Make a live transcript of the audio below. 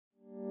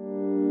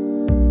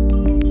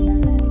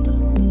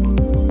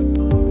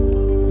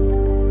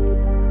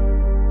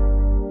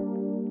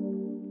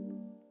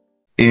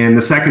And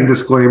the second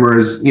disclaimer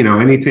is,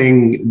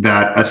 anything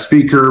that a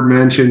speaker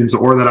mentions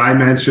or that I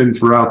mention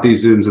throughout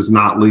these Zooms is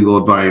not legal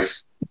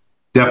advice.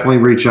 Definitely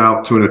reach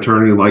out to an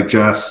attorney like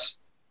Jess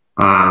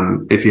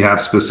if you have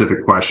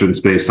specific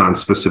questions based on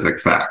specific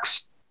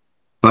facts.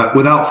 But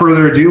without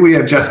further ado, we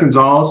have Jess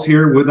Gonzalez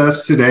here with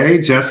us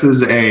today. Jess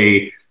is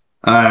a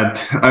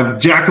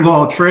jack of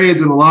all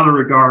trades in a lot of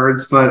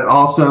regards, but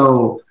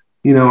also,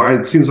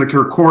 it seems like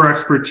her core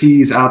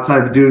expertise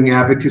outside of doing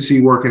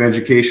advocacy work and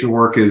education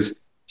work is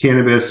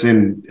cannabis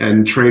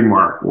and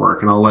trademark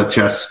work. And I'll let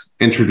Jess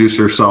introduce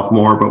herself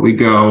more, but we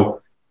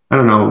go, I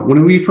don't know, when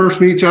did we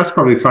first meet, Jess?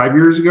 Probably 5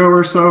 years ago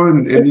or so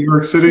in New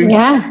York City?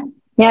 Yeah,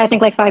 I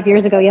think like 5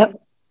 years ago,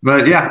 yep.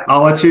 But yeah,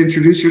 I'll let you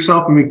introduce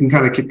yourself and we can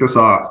kind of kick this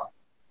off.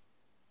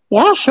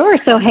 Yeah, sure.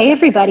 So, hey,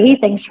 everybody,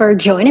 thanks for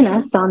joining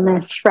us on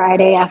this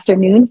Friday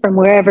afternoon from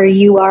wherever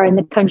you are in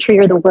the country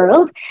or the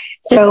world.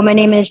 So my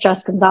name is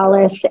Jess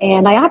Gonzalez,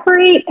 and I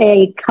operate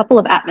a couple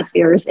of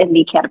atmospheres in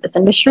the cannabis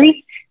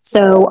industry.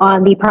 So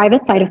on the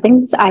private side of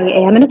things, I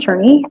am an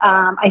attorney.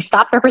 I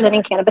stopped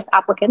representing cannabis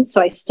applicants, so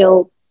I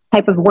still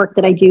type of work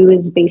that I do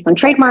is based on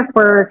trademark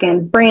work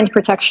and brand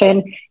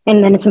protection,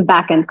 and then some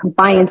back-end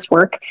compliance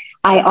work.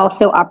 I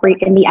also operate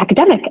in the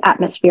academic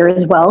atmosphere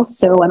as well.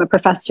 So I'm a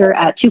professor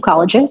at 2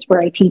 colleges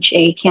where I teach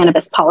a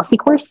cannabis policy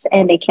course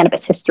and a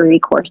cannabis history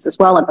course as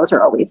well. And those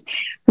are always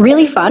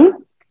really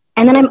fun.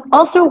 And then I'm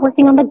also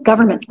working on the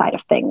government side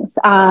of things.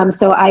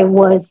 So I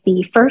was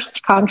the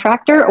first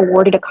contractor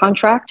awarded a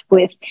contract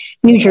with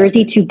New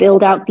Jersey to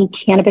build out the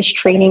Cannabis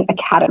Training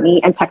Academy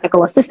and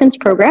Technical Assistance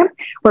Program,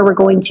 where we're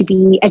going to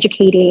be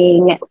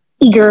educating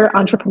eager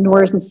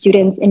entrepreneurs and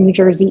students in New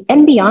Jersey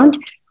and beyond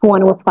who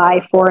want to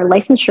apply for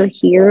licensure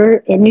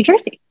here in New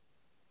Jersey.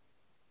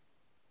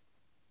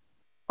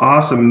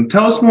 Awesome.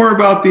 Tell us more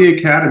about the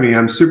Academy.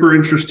 I'm super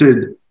interested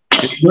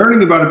in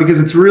learning about it because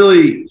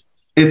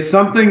it's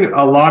something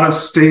a lot of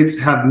states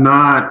have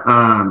not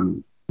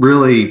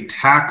really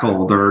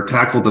tackled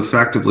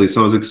effectively.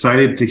 So I was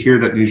excited to hear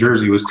that New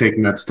Jersey was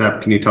taking that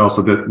step. Can you tell us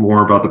a bit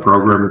more about the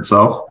program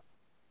itself?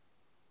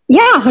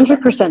 Yeah,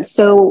 100%.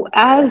 So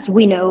as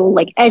we know,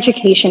 like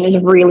education is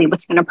really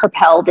what's going to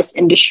propel this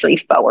industry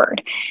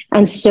forward.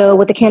 And so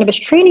what the Cannabis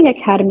Training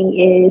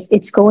Academy is,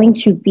 it's going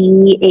to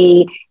be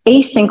a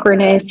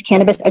asynchronous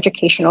cannabis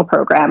educational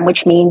program,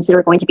 which means there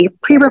are going to be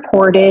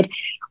pre-recorded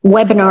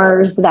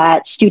webinars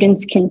that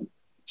students can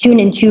tune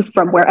into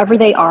from wherever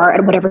they are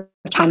at whatever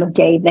time of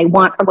day they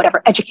want or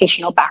whatever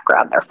educational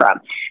background they're from.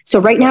 So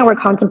right now we're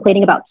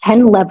contemplating about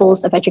 10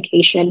 levels of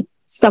education,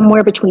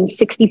 somewhere between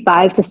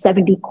 65 to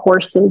 70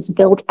 courses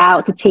built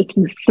out to take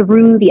you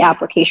through the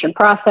application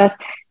process.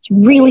 It's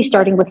really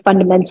starting with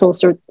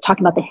fundamentals, or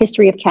talking about the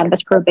history of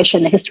cannabis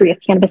prohibition, the history of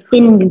cannabis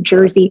in New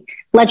Jersey,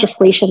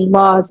 legislation,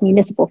 laws,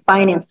 municipal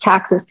finance,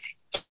 taxes,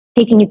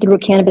 taking you through a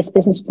cannabis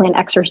business plan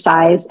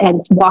exercise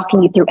and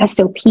walking you through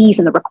SOPs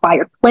and the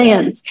required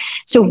plans.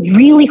 So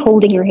really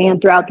holding your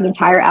hand throughout the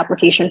entire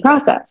application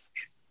process.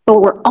 But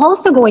what we're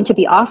also going to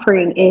be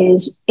offering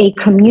is a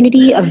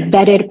community of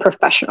vetted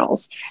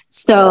professionals.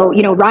 So,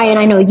 Ryan,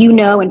 I know you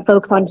know, and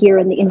folks on here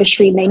in the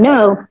industry may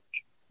know,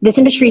 this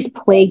industry is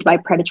plagued by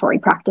predatory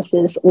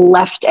practices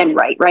left and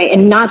right?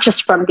 And not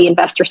just from the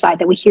investor side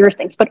that we hear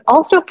things, but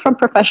also from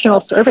professional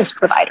service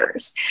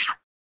providers.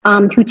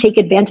 Who take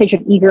advantage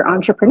of eager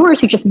entrepreneurs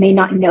who just may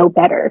not know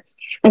better.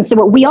 And so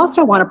what we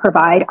also want to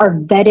provide are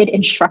vetted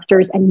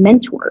instructors and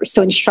mentors.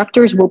 So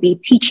instructors will be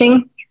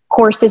teaching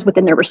courses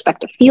within their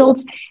respective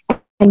fields,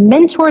 and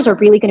mentors are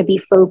really going to be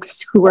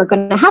folks who are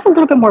going to have a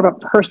little bit more of a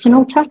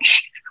personal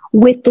touch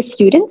with the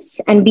students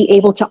and be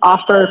able to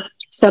offer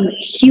some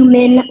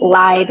human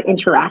live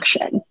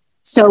interaction.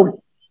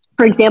 So,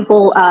 for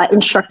example,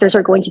 instructors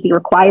are going to be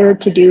required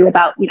to do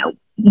about,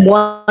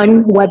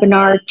 one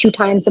webinar 2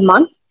 times a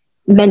month.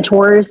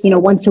 Mentors,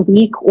 once a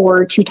week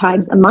or 2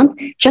 times a month,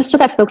 just so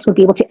that folks would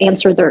be able to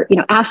answer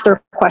ask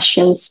their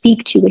questions,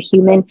 speak to a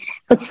human,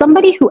 but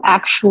somebody who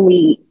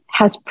actually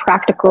has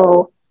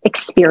practical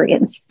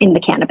experience in the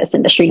cannabis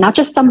industry, not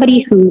just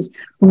somebody who's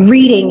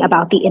reading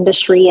about the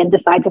industry and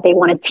decides that they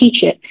want to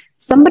teach it,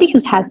 somebody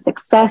who's had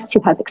success,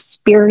 who has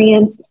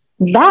experience.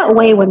 That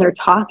way, when they're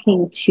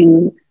talking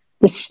to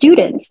the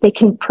students, they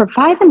can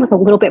provide them with a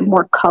little bit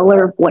more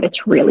color of what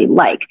it's really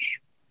like.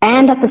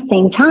 And at the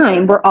same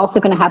time, we're also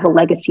going to have a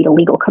legacy to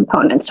legal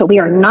component. So we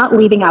are not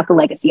leaving out the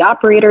legacy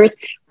operators,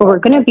 but we're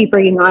going to be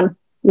bringing on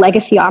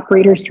legacy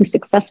operators who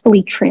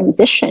successfully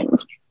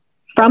transitioned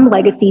from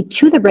legacy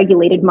to the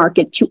regulated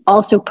market to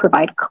also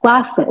provide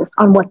classes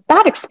on what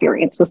that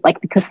experience was like,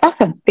 because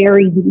that's a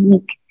very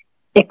unique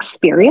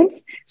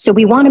experience. So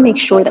we want to make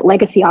sure that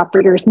legacy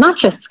operators not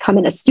just come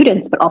in as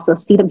students, but also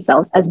see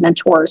themselves as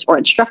mentors or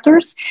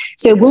instructors.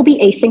 So it will be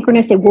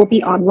asynchronous, it will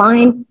be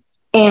online.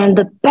 And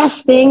the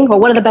best thing, or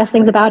one of the best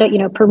things about it,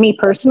 for me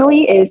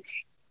personally, is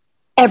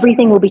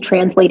everything will be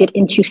translated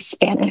into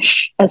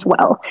Spanish as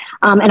well.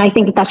 And I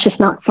think that's just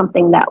not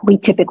something that we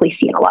typically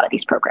see in a lot of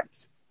these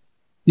programs.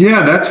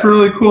 Yeah, that's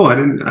really cool. I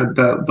didn't,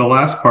 the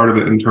last part of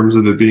it in terms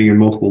of it being in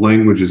multiple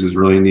languages is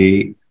really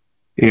neat.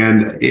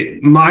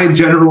 My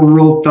general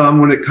rule of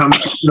thumb when it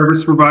comes to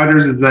service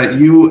providers is that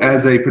you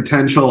as a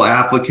potential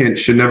applicant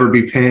should never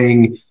be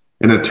paying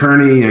an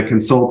attorney, a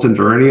consultant,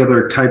 or any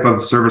other type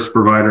of service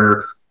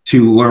provider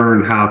to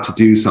learn how to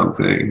do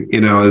something,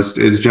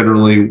 is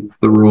generally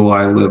the rule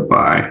I live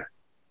by.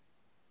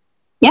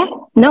 Yeah,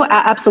 no,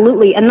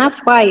 absolutely. And that's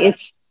why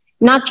it's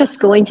not just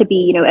going to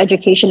be,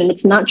 education, and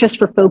it's not just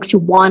for folks who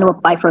want to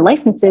apply for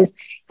licenses,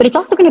 but it's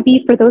also going to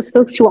be for those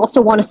folks who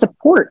also want to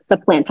support the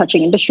plant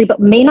touching industry, but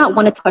may not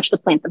want to touch the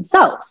plant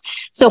themselves.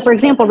 So for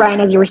example,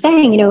 Ryan, as you were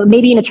saying,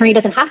 maybe an attorney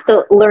doesn't have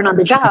to learn on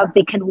the job.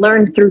 They can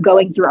learn through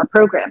going through our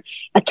program.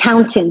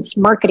 Accountants,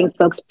 marketing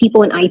folks,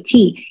 people in IT,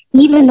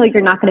 even though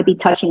you're not going to be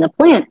touching the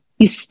plant,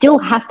 you still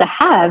have to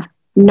have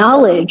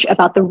knowledge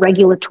about the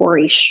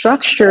regulatory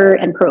structure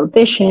and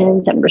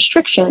prohibitions and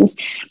restrictions.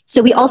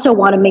 So we also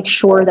want to make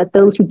sure that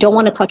those who don't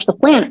want to touch the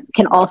plant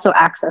can also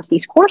access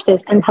these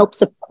courses and help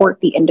support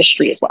the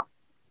industry as well.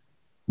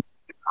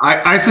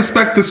 I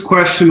suspect this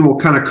question will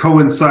kind of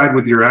coincide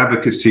with your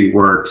advocacy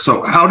work.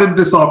 So how did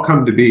this all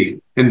come to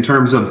be in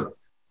terms of,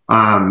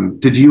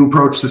 did you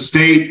approach the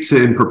state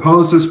and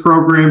propose this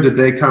program? Did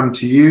they come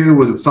to you?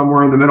 Was it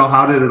somewhere in the middle?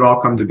 How did it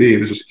all come to be? I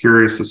was just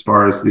curious as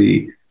far as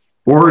the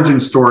origin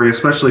story,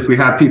 especially if we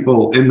have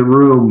people in the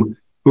room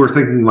who are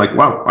thinking like,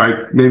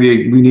 wow,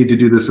 maybe we need to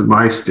do this in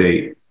my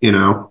state,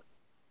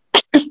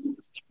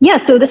 Yeah,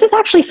 so this is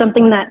actually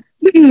something that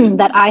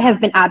I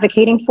have been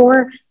advocating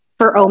for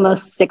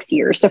almost 6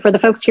 years. So for the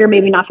folks here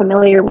maybe not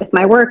familiar with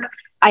my work,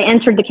 I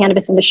entered the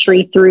cannabis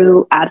industry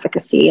through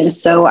advocacy. And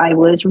so I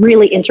was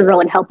really integral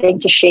in helping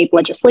to shape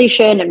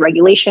legislation and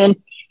regulation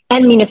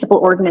and municipal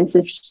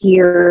ordinances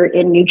here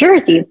in New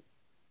Jersey.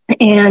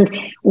 And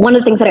one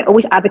of the things that I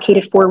always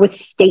advocated for was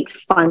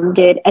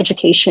state-funded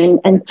education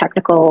and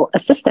technical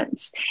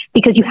assistance,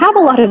 because you have a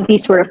lot of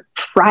these sort of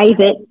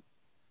private,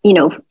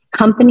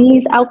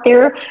 companies out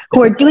there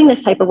who are doing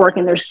this type of work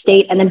in their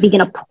state and then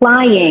begin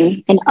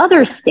applying in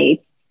other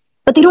states,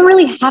 but they don't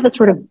really have that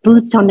sort of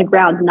boots on the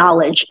ground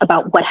knowledge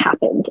about what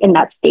happened in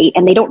that state.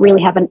 And they don't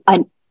really have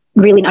an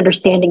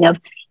understanding of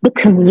the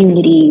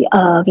community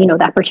of,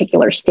 that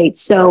particular state.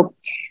 So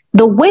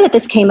the way that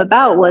this came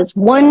about was,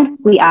 one,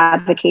 we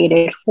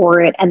advocated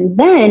for it, and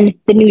then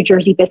the New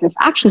Jersey Business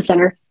Action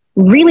Center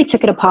really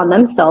took it upon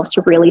themselves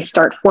to really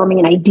start forming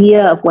an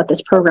idea of what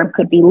this program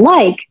could be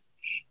like.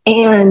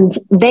 And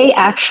they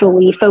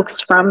actually, folks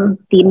from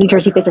the New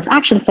Jersey Business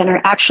Action Center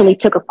actually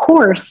took a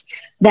course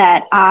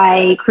that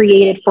I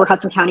created for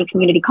Hudson County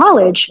Community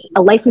College,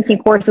 a licensing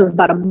course. It was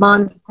about a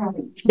month.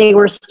 They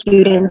were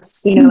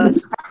students,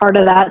 as part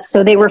of that.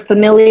 So they were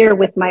familiar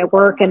with my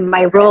work and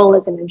my role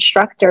as an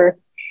instructor.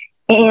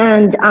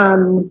 And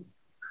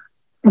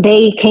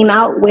they came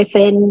out with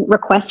a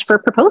request for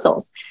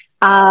proposals.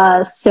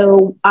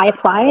 So I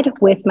applied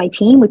with my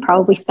team. We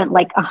probably spent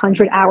like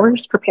 100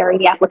 hours preparing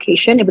the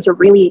application. It was a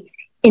really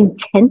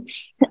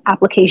intense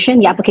application.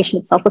 The application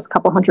itself was a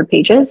couple hundred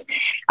pages.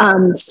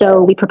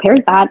 So we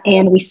prepared that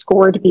and we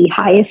scored the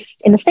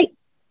highest in the state.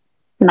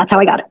 And that's how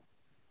I got it.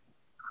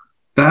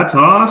 That's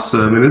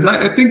awesome. And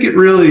I think it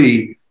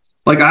really,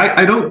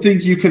 I don't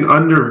think you can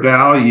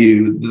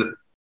undervalue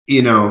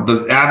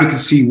the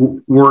advocacy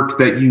work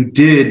that you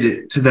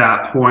did to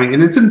that point.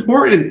 And it's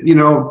important,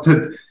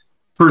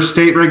 for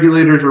state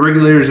regulators or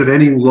regulators at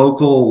any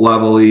local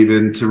level,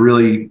 even to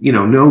really,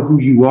 know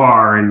who you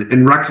are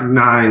and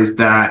recognize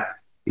that,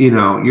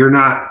 you're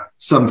not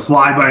some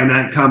fly by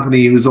night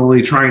company who's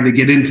only trying to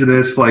get into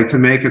this, to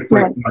make a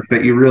quick buck,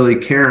 that you really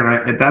care.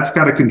 And that's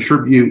got to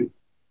contribute.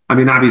 I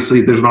mean,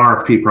 obviously there's an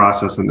RFP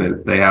process and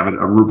they have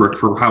a rubric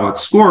for how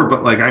it's scored,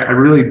 but I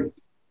really,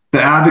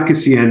 the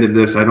advocacy end of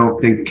this, I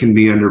don't think can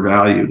be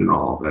undervalued in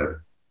all of it.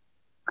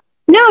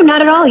 No,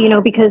 not at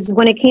all, because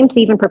when it came to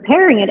even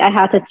preparing it, I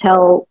had to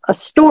tell a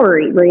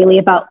story really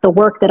about the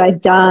work that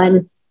I've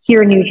done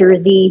here in New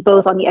Jersey,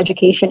 both on the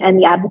education and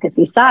the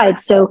advocacy side.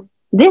 So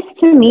this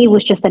to me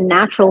was just a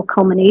natural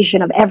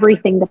culmination of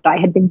everything that I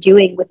had been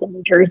doing within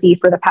New Jersey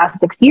for the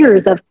past 6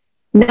 years of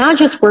not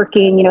just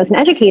working, as an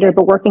educator,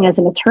 but working as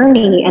an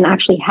attorney and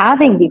actually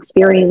having the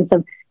experience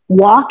of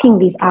walking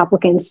these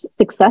applicants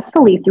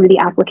successfully through the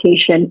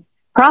application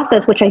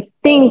process, which I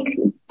think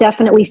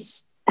definitely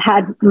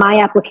had my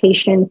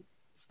application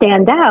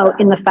stand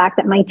out in the fact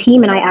that my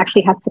team and I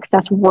actually had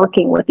success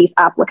working with these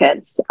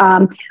applicants.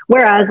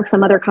 Whereas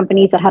some other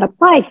companies that had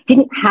applied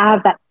didn't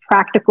have that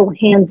practical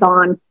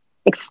hands-on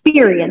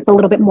experience, a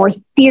little bit more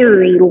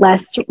theory,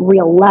 less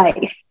real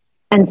life.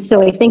 And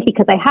so I think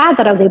because I had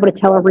that, I was able to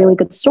tell a really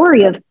good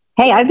story of,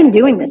 hey, I've been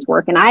doing this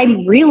work and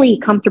I'm really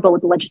comfortable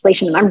with the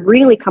legislation and I'm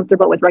really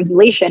comfortable with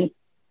regulation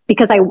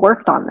because I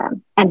worked on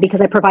them and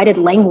because I provided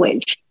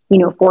language,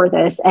 for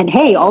this. And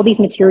hey, all these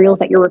materials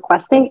that you're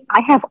requesting,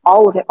 I have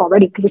all of it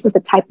already because this is the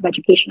type of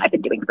education I've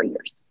been doing for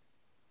years.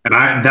 And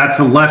that's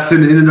a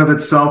lesson in and of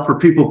itself for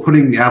people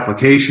putting the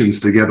applications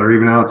together,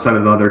 even outside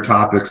of the other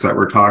topics that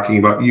we're talking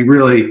about.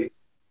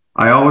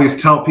 I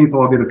always tell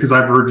people, because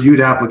I've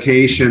reviewed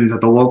applications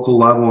at the local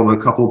level in a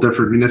couple of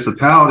different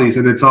municipalities,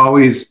 and it's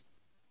always,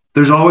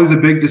 there's always a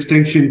big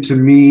distinction to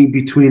me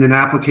between an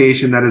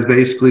application that is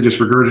basically just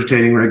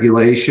regurgitating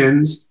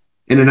regulations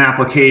and an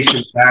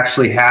application that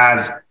actually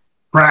has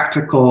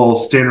practical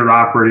standard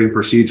operating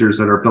procedures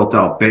that are built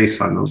out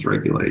based on those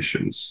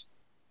regulations.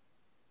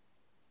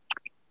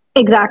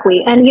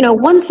 Exactly. And,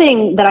 one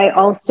thing that I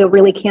also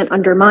really can't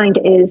undermine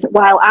is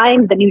while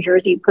I'm the New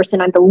Jersey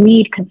person, I'm the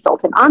lead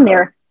consultant on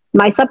there,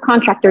 my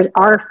subcontractors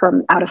are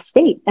from out of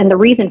state. And the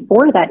reason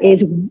for that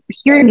is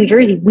here in New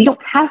Jersey, we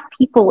don't have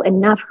people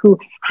enough who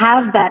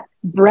have that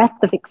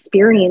breadth of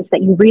experience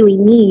that you really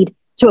need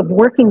to have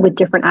working with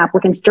different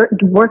applicants,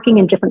 working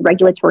in different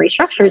regulatory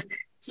structures.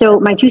 So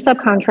my two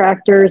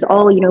subcontractors,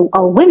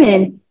 all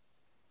women,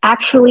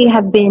 actually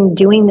have been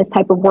doing this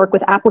type of work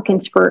with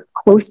applicants for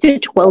close to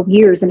 12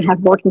 years and have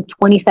worked in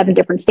 27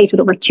 different states with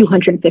over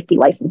 250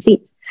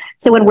 licensees.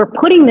 So when we're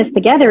putting this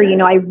together,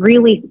 I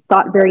really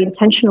thought very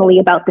intentionally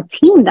about the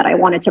team that I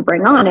wanted to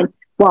bring on. And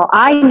while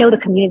I know the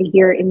community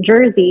here in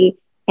Jersey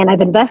and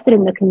I've invested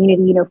in the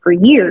community, for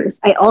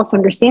years, I also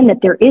understand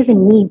that there is a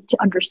need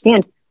to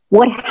understand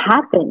what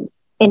happened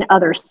in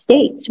other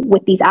states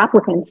with these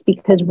applicants,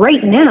 because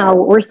right now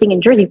what we're seeing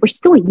in Jersey, we're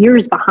still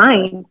years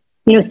behind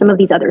some of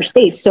these other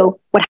states. So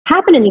what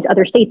happened in these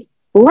other states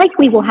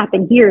likely will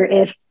happen here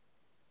if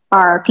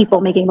our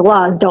people making the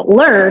laws don't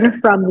learn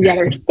from the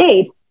other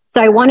states. So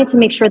I wanted to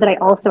make sure that I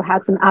also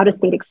had some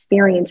out-of-state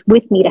experience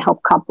with me to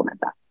help complement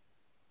that.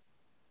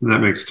 That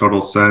makes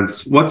total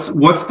sense. What's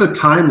the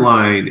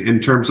timeline in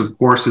terms of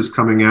courses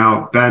coming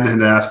out? Ben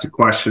had asked a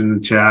question in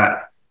the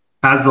chat.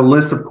 Has the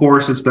list of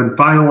courses been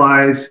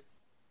finalized?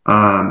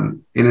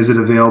 And is it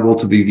available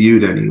to be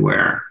viewed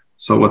anywhere?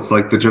 So what's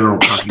the general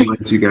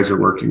timelines you guys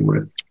are working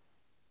with?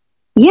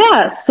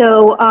 Yeah,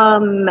 so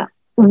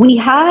we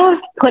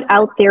have put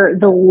out there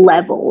the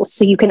levels,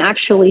 so you can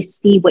actually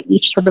see what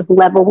each sort of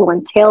level will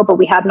entail, but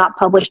we have not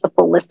published the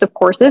full list of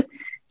courses.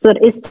 So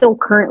it is still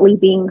currently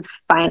being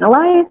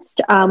finalized.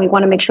 We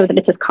want to make sure that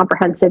it's as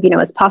comprehensive,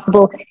 as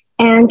possible.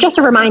 And just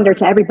a reminder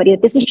to everybody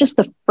that this is just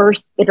the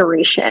first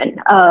iteration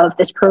of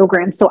this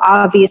program. So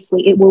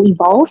obviously it will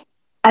evolve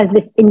as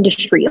this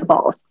industry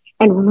evolves.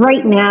 And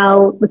right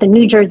now, with the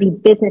New Jersey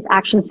Business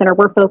Action Center,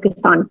 we're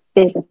focused on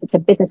business. It's a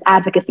business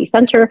advocacy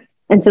center.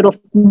 And so it'll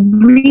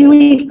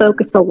really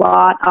focus a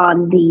lot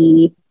on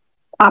the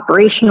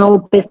operational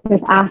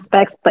business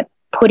aspects, but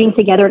putting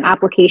together an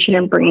application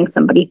and bringing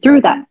somebody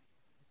through that.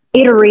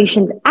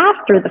 Iterations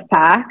after the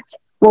fact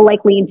will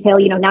likely entail,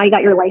 now you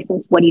got your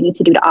license, what do you need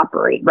to do to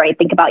operate, right?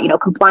 Think about,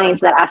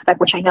 compliance, that aspect,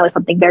 which I know is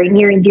something very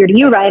near and dear to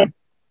you, right?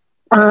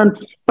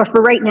 But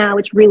for right now,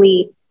 it's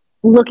really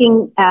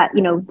looking at,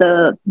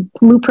 the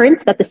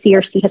blueprint that the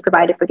CRC has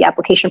provided for the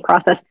application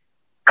process,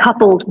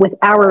 coupled with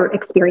our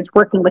experience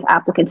working with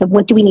applicants of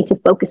what do we need to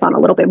focus on a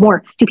little bit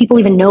more? Do people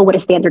even know what a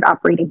standard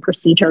operating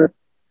procedure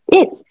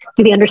is?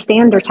 Do they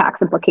understand their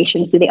tax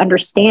implications? Do they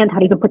understand how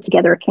to even put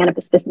together a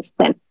cannabis business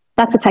plan?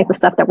 That's the type of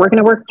stuff that we're going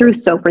to work through.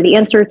 So for the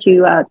answer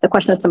to the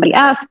question that somebody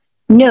asked,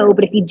 no,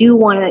 but if you do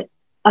want to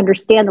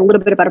understand a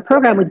little bit about a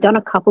program, we've done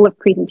a couple of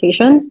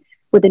presentations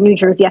with the New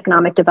Jersey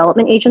Economic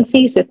Development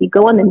Agency. So if you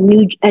go on the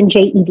new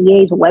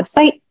NJEDA's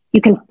website, you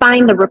can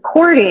find the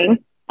recording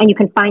and you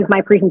can find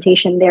my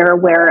presentation there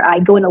where I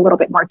go in a little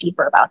bit more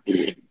deeper about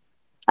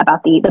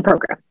the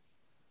program.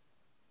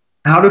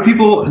 How do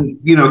people,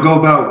 go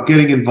about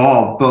getting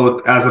involved,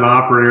 both as an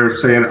operator,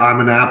 saying I'm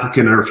an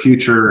applicant or a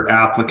future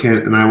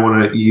applicant and I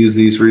want to use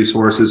these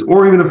resources,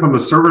 or even if I'm a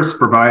service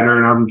provider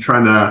and I'm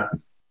trying to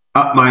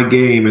up my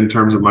game in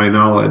terms of my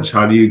knowledge,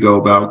 how do you go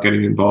about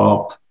getting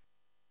involved?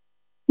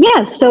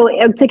 Yeah, so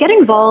to get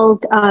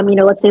involved,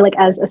 let's say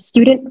as a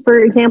student, for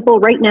example,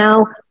 right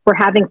now we're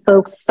having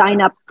folks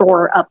sign up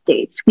for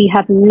updates. We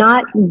have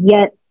not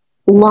yet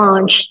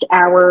launched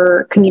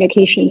our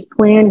communications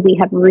plan. We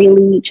have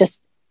really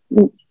just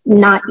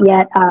not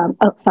yet.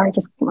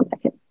 Just one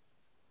second.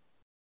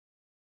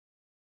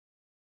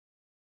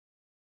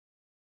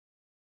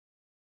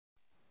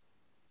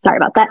 Sorry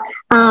about that.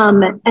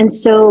 And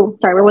so,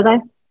 sorry, where was I?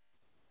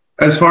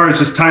 As far as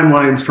just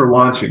timelines for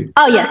launching.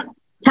 Oh, yes.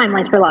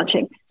 Timelines for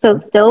launching. So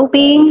still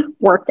being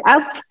worked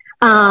out.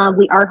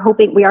 We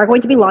are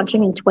going to be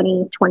launching in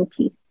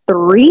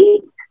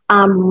 2023.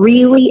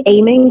 Really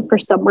aiming for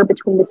somewhere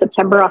between the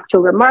September,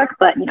 October mark,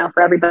 but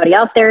for everybody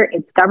out there,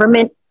 it's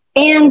government.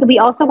 And we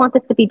also want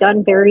this to be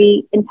done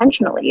very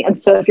intentionally. And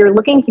so if you're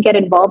looking to get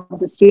involved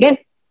as a student,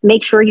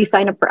 make sure you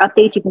sign up for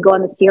updates. You can go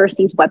on the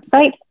CRC's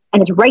website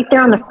and it's right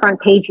there on the front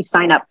page, you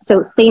sign up.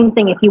 So same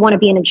thing, if you want to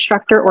be an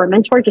instructor or a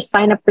mentor, just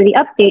sign up for the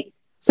update.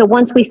 So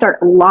once we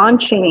start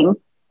launching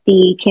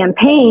the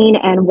campaign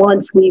and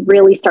once we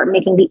really start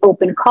making the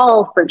open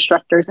call for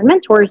instructors and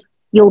mentors,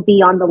 you'll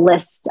be on the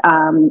list,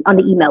 on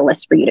the email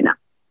list for you to know.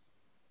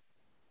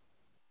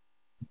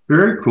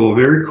 Very cool.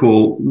 Very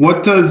cool.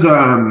 What does,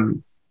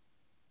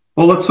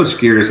 well, let's switch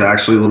gears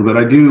actually a little bit.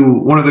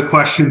 One of the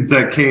questions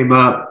that came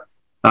up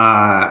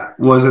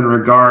was in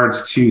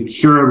regards to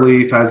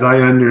Curaleaf. As I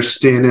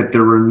understand it,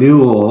 the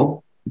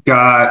renewal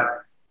got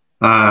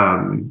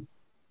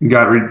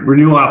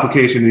renewal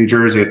application in New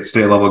Jersey at the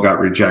state level got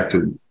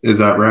rejected. Is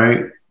that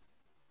right?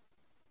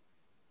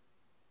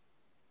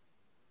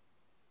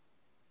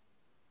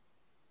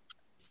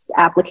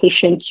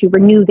 application to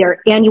renew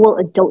their annual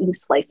adult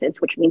use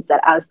license, which means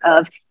that as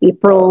of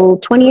April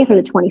 20th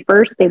or the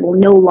 21st, they will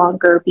no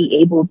longer be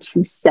able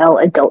to sell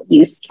adult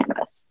use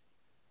cannabis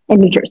in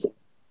New Jersey.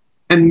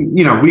 And,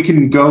 we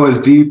can go as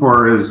deep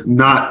or as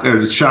not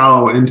as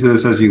shallow into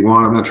this as you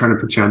want. I'm not trying to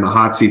put you on the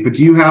hot seat, but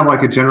do you have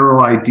like a general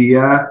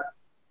idea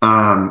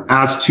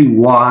as to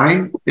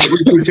why it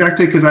was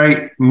rejected? Because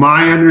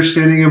my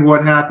understanding of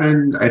what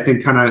happened, I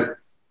think kind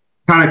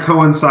of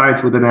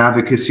coincides with an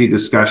advocacy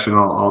discussion.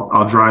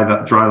 I'll dry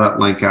that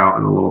link out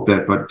in a little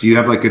bit, but do you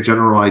have like a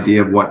general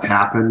idea of what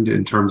happened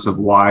in terms of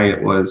why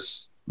it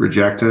was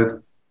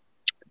rejected?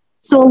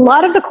 So a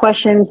lot of the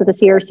questions that the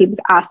CRC was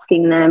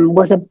asking them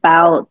was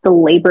about the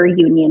labor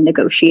union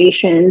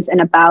negotiations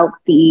and about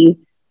the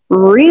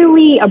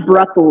really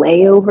abrupt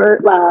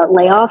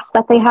layoffs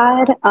that they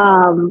had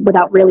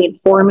without really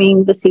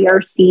informing the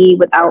CRC,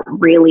 without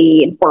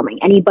really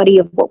informing anybody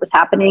of what was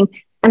happening.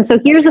 And so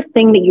here's the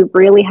thing that you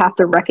really have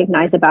to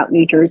recognize about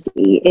New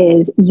Jersey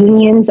is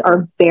unions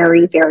are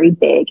very, very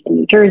big in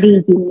New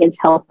Jersey. Unions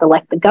help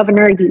elect the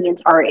governor.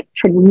 Unions are an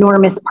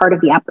enormous part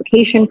of the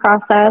application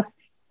process.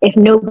 If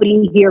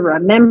nobody here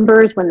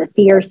remembers, when the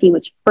CRC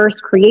was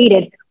first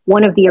created,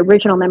 one of the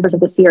original members of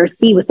the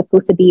CRC was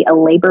supposed to be a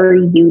labor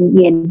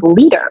union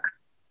leader.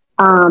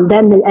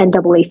 Then the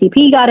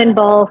NAACP got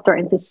involved,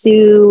 threatened to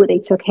sue. They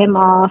took him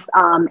off,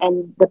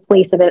 and the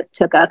place of it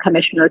took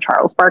Commissioner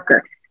Charles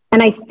Barker.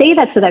 And I say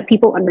that so that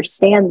people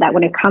understand that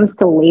when it comes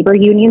to labor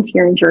unions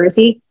here in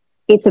Jersey,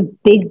 it's a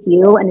big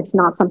deal and it's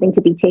not something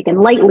to be taken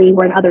lightly,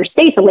 where in other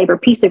states, a labor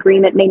peace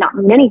agreement may not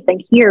mean anything.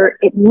 Here,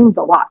 it means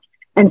a lot.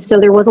 And so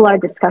there was a lot of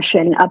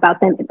discussion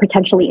about them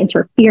potentially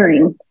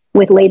interfering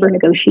with labor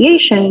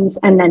negotiations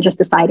and then just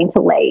deciding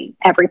to lay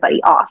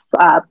everybody off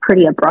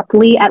pretty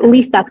abruptly. At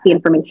least that's the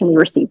information we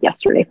received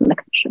yesterday from the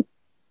commission.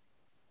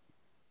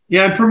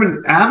 Yeah, and from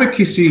an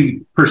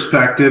advocacy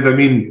perspective, I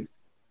mean,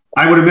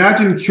 I would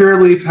imagine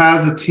Curaleaf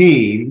has a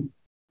team,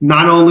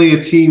 not only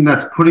a team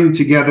that's putting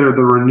together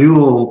the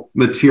renewal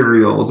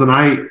materials,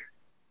 and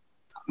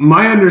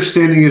my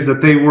understanding is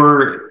that they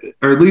were,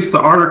 or at least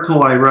the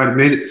article I read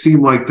made it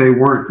seem like they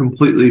weren't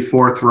completely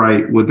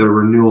forthright with their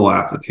renewal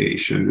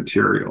application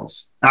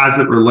materials as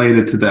it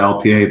related to the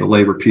LPA, the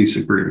Labor Peace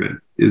Agreement.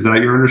 Is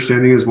that your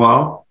understanding as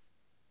well?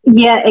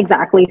 Yeah,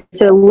 exactly.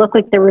 So it looked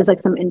like there was like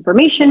some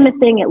information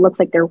missing. It looks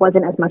like there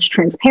wasn't as much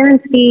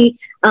transparency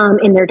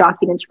in their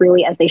documents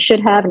really as they should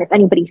have. And if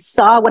anybody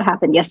saw what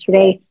happened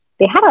yesterday,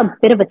 they had a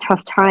bit of a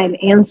tough time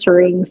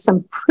answering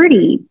some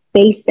pretty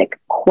basic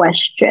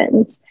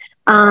questions.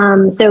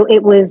 So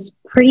it was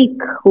pretty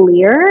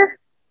clear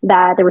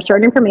that there was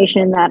certain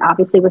information that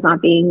obviously was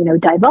not being,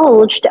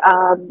 divulged.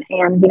 And,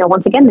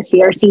 once again, the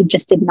CRC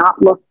just did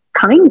not look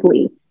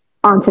kindly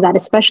onto that,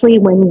 especially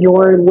when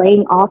you're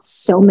laying off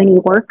so many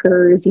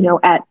workers,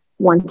 at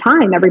one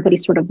time.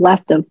 Everybody's sort of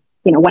left of,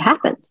 what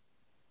happened.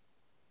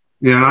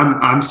 Yeah,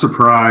 I'm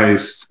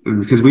surprised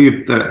because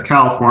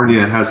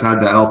California has had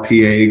the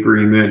LPA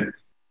agreement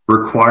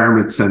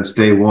requirement since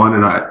day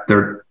one,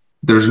 and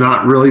there's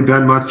not really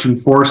been much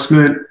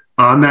enforcement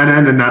on that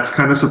end, and that's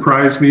kind of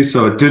surprised me.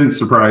 So it didn't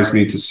surprise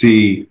me to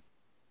see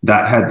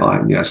that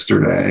headline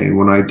yesterday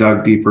when I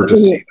dug deeper to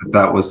see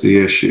that was the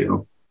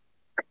issue.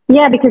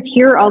 Yeah, because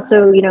here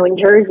also, in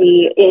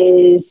Jersey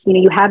is,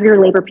 you have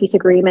your labor peace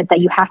agreement that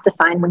you have to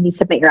sign when you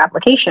submit your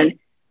application.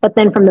 But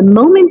then from the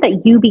moment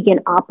that you begin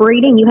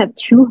operating, you have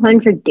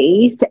 200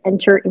 days to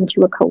enter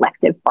into a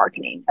collective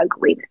bargaining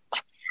agreement.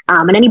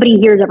 And anybody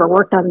here has ever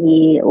worked on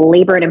the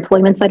labor and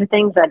employment side of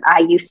things that I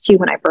used to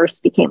when I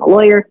first became a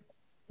lawyer,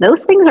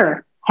 those things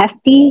are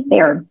hefty. They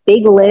are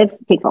big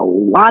lifts. It takes a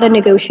lot of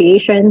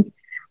negotiations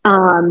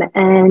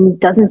and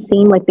doesn't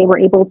seem like they were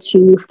able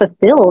to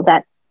fulfill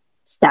that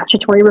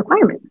statutory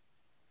requirement.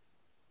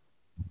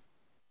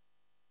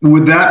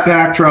 With that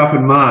backdrop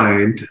in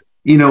mind,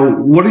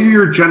 what are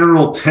your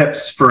general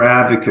tips for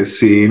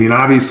advocacy? I mean,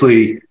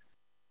 obviously,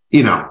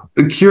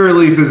 the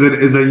Curaleaf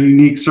is a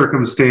unique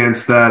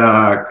circumstance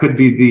that could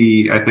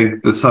be I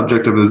think the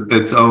subject of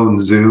its own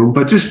Zoom,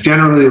 but just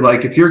generally,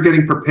 like if you're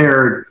getting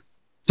prepared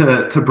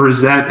to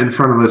present in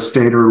front of a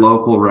state or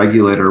local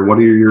regulator, what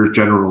are your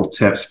general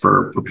tips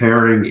for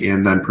preparing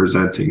and then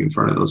presenting in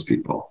front of those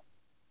people?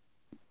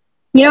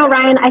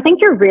 Ryan, I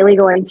think you're really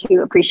going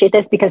to appreciate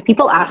this because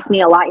people ask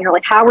me a lot,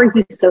 like, how are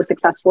you so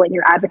successful in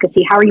your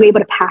advocacy? How are you able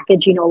to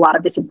package, a lot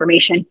of this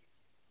information?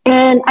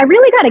 And I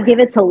really got to give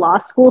it to law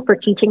school for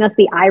teaching us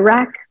the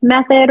IRAC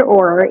method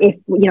or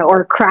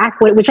or crack,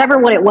 whichever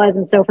one it was.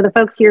 And so for the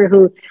folks here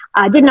who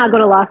did not go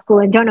to law school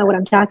and don't know what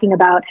I'm talking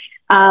about,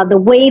 the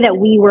way that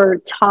we were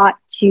taught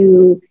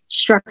to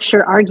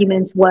structure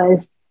arguments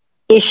was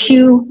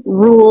issue,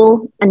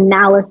 rule,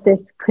 analysis,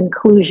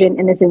 conclusion,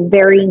 and it's a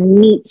very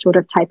neat sort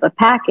of type of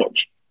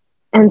package.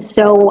 And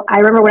so I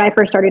remember when I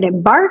first started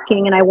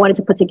embarking and I wanted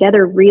to put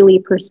together really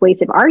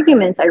persuasive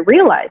arguments, I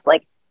realized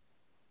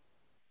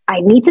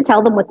I need to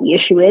tell them what the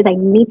issue is. I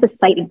need to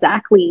cite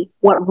exactly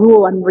what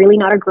rule I'm really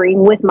not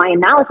agreeing with, my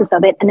analysis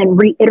of it, and then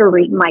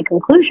reiterate my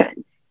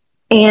conclusion.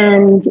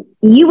 And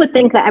you would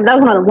think that that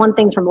was one of the one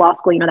things from law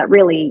school, that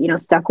really,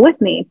 stuck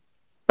with me.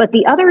 But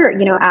the other,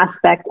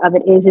 aspect of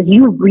it is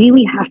you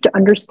really have to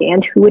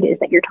understand who it is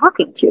that you're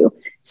talking to.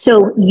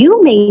 So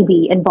you may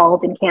be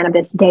involved in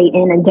cannabis day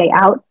in and day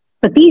out,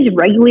 but these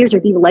regulators or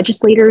these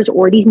legislators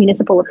or these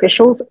municipal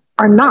officials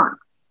are not.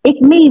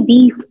 It may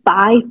be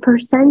 5%,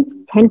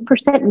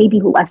 10%,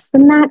 maybe less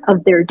than that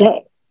of their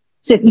day.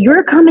 So if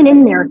you're coming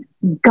in there,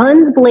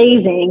 guns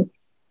blazing,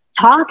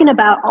 talking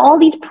about all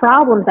these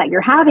problems that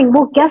you're having,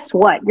 well, guess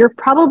what? You're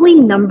probably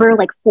number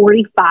like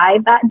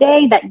 45 that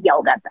day that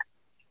yelled at them.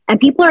 And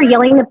people are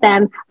yelling at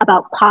them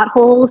about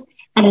potholes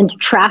and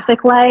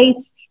traffic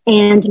lights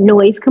and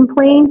noise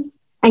complaints.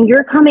 And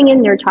you're coming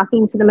in there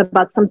talking to them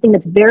about something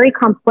that's very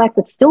complex,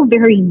 it's still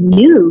very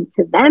new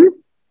to them.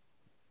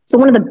 So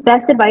one of the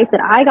best advice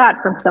that I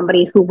got from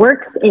somebody who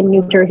works in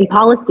New Jersey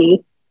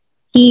policy,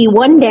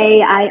 one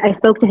day I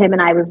spoke to him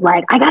and I was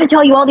like, I got to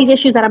tell you all these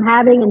issues that I'm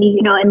having and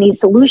and these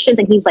solutions.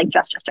 And he was like,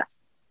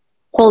 just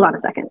hold on a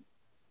second.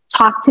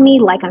 Talk to me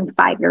like I'm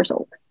 5 years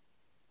old.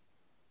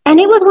 And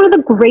it was one of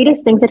the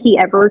greatest things that he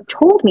ever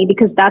told me,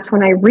 because that's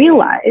when I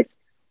realized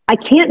I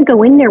can't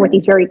go in there with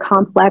these very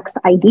complex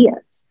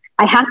ideas.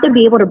 I have to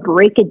be able to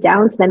break it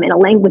down to them in a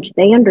language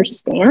they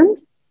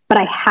understand, but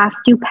I have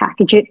to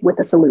package it with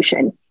a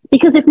solution,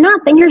 because if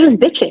not, then you're just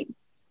bitching.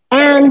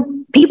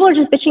 And people are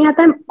just bitching at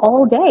them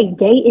all day,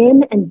 day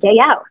in and day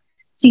out.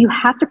 So you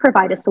have to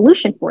provide a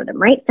solution for them,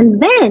 right?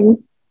 And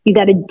then you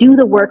got to do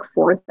the work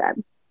for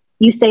them.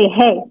 You say,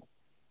 hey,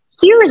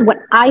 here's what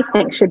I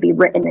think should be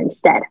written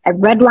instead. I've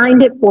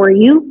redlined it for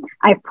you.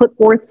 I've put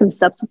forth some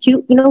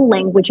substitute,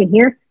 language in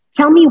here.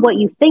 Tell me what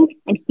you think.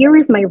 And here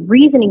is my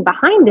reasoning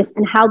behind this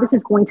and how this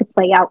is going to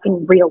play out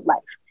in real life.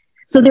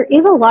 So there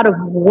is a lot of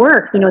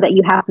work, that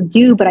you have to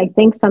do. But I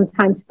think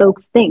sometimes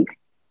folks think,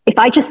 if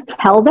I just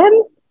tell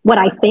them what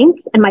I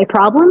think and my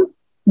problem,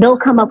 they'll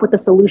come up with a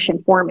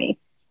solution for me.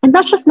 And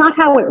that's just not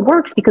how it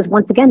works, because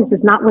once again, this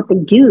is not what they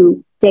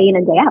do day in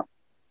and day out.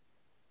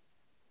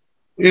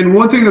 And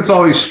one thing that's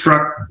always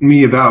struck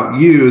me about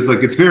you is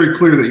it's very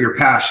clear that you're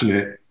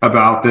passionate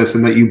about this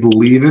and that you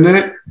believe in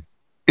it.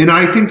 And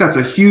I think that's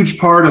a huge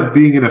part of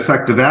being an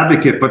effective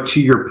advocate. But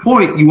to your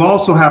point, you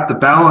also have to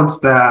balance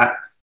that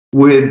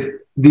with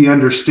the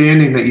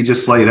understanding that you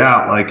just laid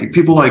out. Like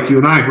people like you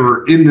and I who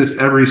are in this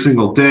every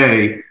single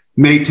day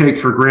may take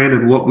for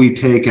granted what we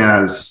take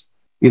as,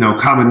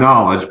 common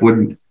knowledge.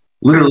 When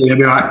literally,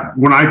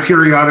 when I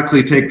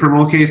periodically take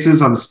criminal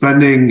cases, I'm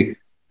spending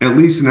at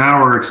least an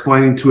hour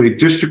explaining to a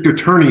district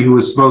attorney who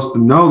is supposed to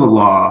know the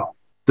law,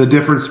 the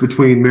difference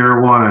between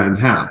marijuana and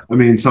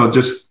hemp. So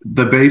just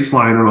the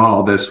baseline of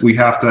all this, we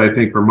have to, I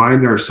think,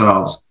 remind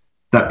ourselves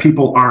that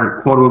people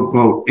aren't, quote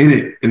unquote, in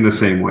it in the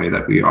same way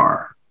that we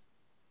are.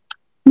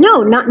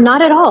 No,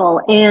 not at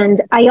all. And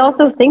I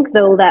also think,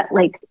 though, that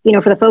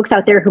for the folks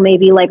out there who may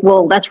be like,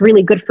 well, that's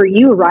really good for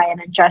you, Ryan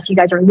and Jess, you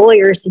guys are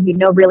lawyers and you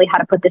know really how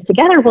to put this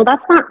together. Well,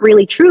 that's not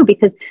really true,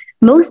 because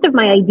most of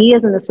my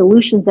ideas and the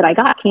solutions that I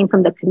got came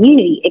from the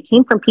community. It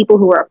came from people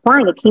who are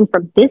applying. It came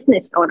from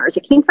business owners.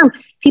 It came from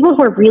people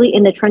who are really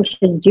in the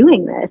trenches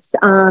doing this.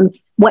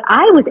 What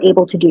I was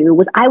able to do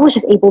was I was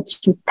just able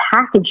to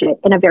package it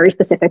in a very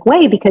specific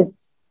way, because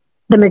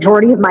the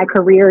majority of my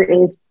career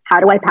is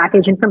how do I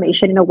package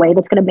information in a way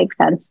that's going to make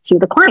sense to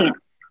the client.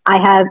 I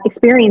have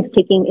experience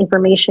taking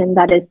information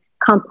that is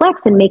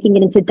complex and making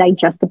it into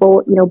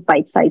digestible,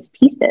 bite-sized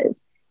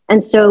pieces.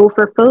 And so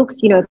for folks,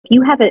 if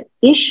you have an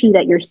issue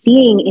that you're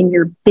seeing in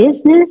your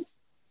business,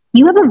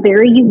 you have a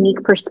very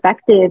unique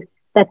perspective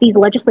that these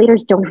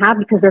legislators don't have,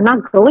 because they're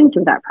not going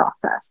through that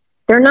process.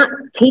 They're not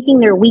taking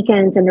their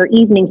weekends and their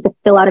evenings to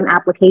fill out an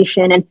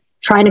application and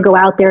trying to go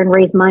out there and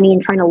raise money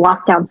and trying to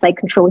lock down site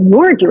control.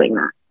 You're doing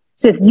that.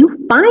 So if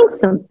you find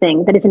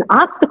something that is an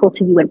obstacle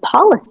to you in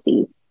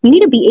policy, you need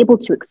to be able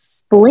to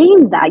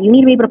explain that. You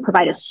need to be able to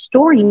provide a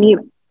story. You need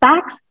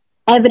facts,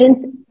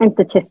 evidence, and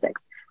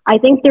statistics. I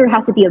think there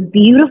has to be a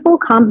beautiful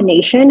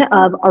combination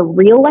of a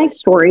real life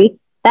story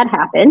that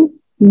happened,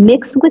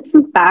 mixed with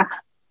some facts,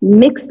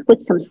 mixed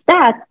with some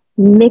stats,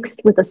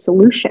 mixed with a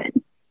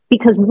solution.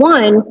 Because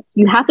one,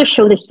 you have to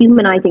show the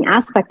humanizing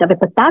aspect of it,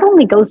 but that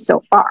only goes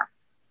so far.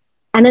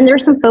 And then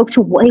there's some folks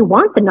who they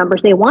want the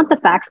numbers, they want the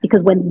facts,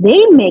 because when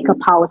they make a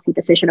policy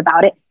decision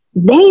about it,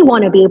 they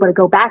want to be able to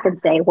go back and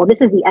say, well, this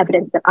is the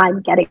evidence that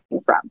I'm getting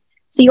from.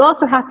 So you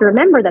also have to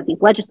remember that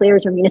these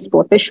legislators or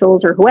municipal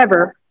officials or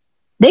whoever,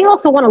 they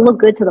also want to look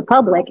good to the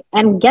public.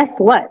 And guess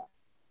what?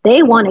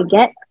 They want to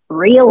get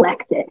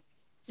reelected.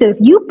 So if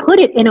you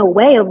put it in a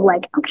way of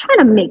I'm trying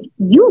to make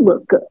you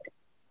look good.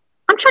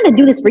 I'm trying to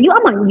do this for you.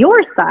 I'm on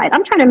your side.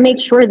 I'm trying to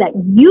make sure that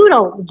you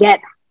don't get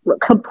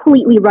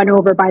completely run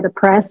over by the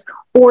press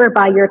or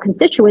by your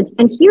constituents.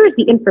 And here's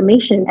the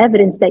information and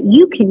evidence that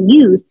you can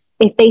use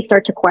if they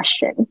start to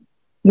question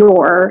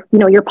your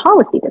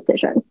policy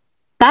decision.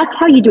 That's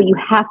how you do it. You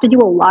have to do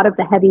a lot of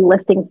the heavy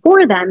lifting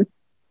for them.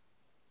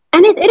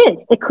 And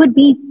it could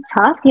be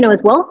tough,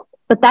 as well,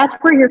 but that's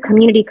where your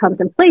community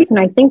comes in place. And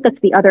I think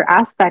that's the other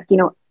aspect,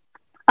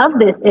 of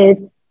this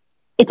is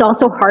it's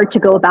also hard to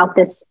go about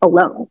this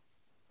alone.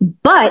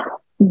 But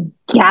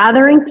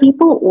gathering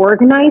people,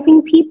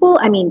 organizing people,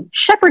 I mean,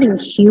 shepherding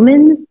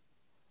humans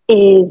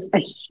is a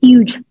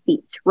huge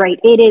feat, right?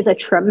 It is a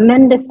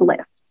tremendous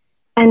lift.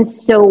 And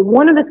so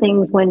one of the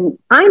things when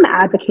I'm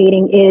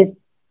advocating is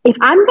if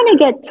I'm going to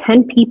get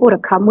 10 people to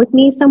come with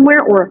me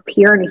somewhere or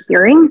appear in a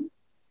hearing,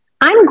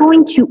 I'm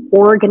going to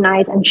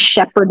organize and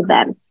shepherd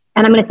them.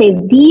 And I'm going to say,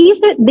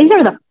 these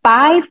are the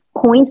 5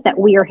 points that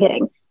we are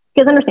hitting.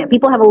 Because understand,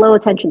 people have a low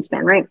attention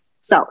span, right?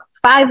 So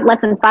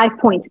less than 5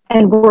 points,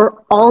 and we're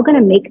all going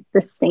to make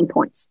the same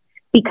points.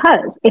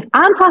 Because if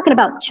I'm talking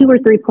about 2 or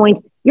 3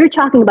 points, you're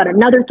talking about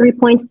another 3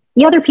 points,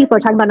 the other people are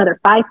talking about another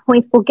 5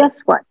 points. Well,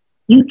 guess what?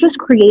 You just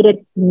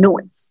created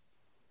noise.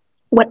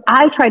 What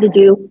I try to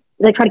do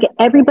is I try to get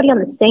everybody on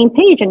the same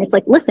page. And it's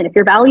like, listen, if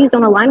your values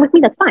don't align with me,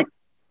 that's fine.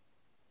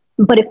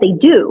 But if they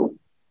do,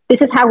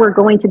 this is how we're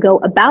going to go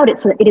about it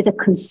so that it is a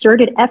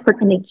concerted effort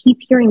and they keep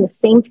hearing the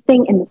same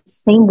thing in the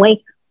same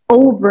way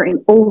over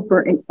and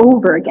over and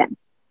over again.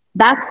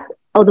 That's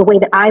the way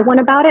that I went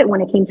about it when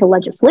it came to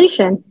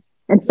legislation.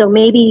 And so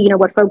maybe,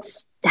 what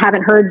folks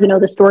haven't heard,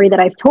 the story that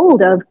I've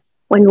told of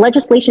when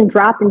legislation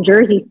dropped in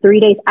Jersey 3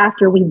 days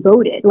after we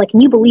voted. Like,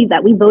 can you believe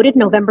that? We voted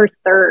November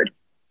 3rd.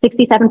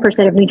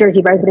 67% of New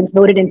Jersey residents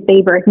voted in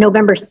favor.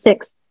 November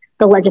 6th,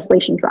 the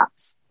legislation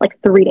drops, like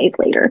 3 days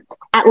later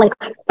at like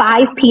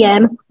 5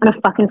 p.m. on a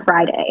fucking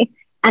Friday.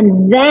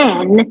 And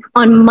then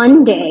on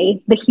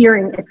Monday, the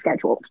hearing is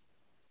scheduled.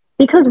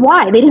 Because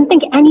why? They didn't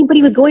think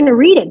anybody was going to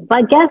read it.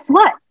 But guess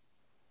what?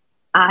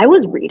 I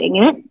was reading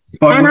it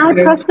and I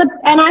pressed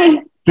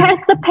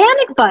the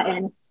panic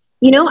button.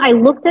 I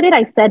looked at it.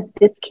 I said,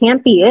 this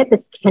can't be it.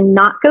 This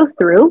cannot go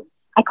through.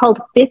 I called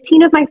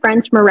 15 of my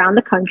friends from around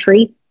the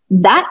country.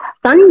 That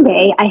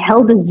Sunday, I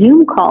held a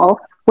Zoom call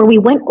where we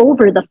went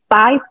over the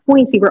 5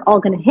 points we were all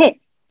going to hit.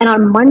 And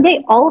on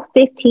Monday, all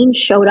 15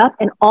 showed up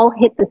and all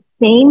hit the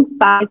same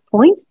 5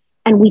 points.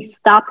 And we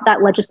stopped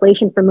that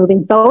legislation from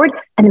moving forward.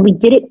 And then we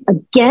did it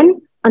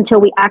again until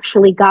we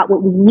actually got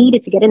what we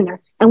needed to get in there.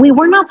 And we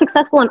were not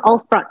successful on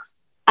all fronts.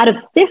 Out of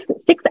six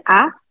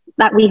asks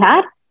that we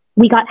had,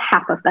 we got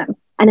half of them.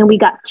 And then we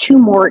got 2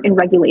 more in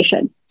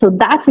regulation. So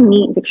that to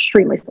me is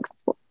extremely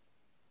successful.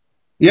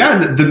 Yeah.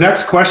 The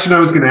next question I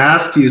was going to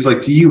ask you is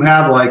do you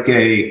have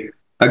a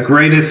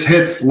greatest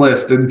hits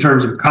list in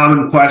terms of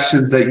common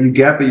questions that you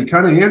get, but you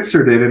kind of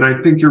answered it. And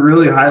I think you're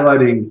really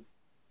highlighting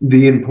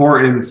the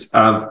importance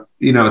of,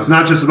 it's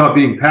not just about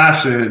being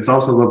passionate, it's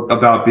also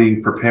about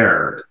being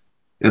prepared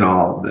in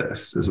all of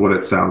this, is what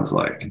it sounds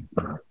like.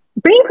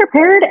 Being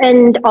prepared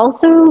and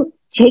also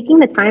taking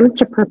the time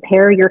to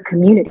prepare your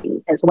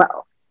community as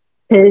well.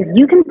 Because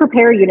you can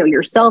prepare,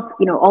 yourself,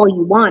 all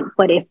you want,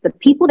 but if the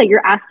people that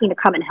you're asking to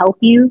come and help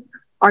you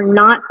are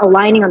not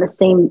aligning on the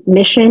same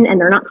mission and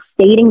they're not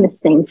stating the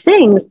same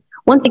things,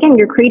 once again,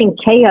 you're creating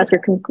chaos,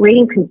 you're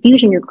creating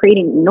confusion, you're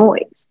creating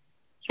noise.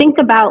 Think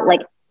about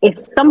if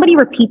somebody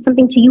repeats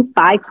something to you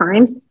 5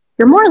 times,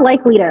 you're more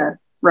likely to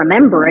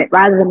remember it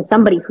rather than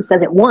somebody who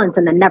says it once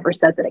and then never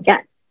says it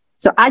again.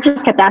 So I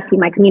just kept asking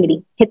my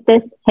community, hit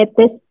this, hit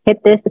this,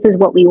 hit this. This is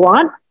what we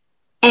want.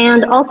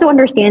 And also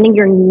understanding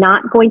you're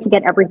not going to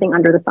get everything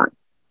under the sun.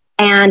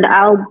 And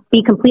I'll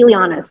be completely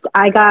honest.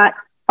 I got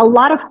a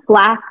lot of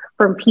flack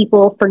from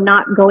people for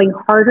not going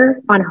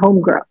harder on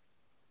home grow.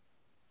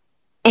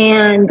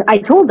 And I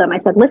told them, I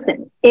said,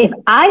 listen, if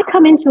I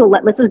come into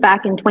this was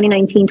back in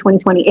 2019,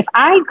 2020, if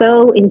I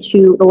go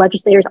into the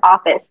legislator's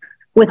office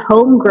with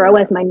home grow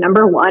as my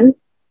number 1,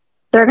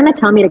 they're going to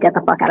tell me to get the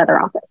fuck out of their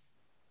office.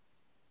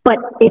 But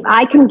if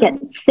I can get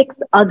 6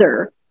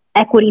 other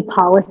equity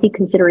policy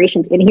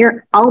considerations in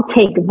here, I'll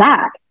take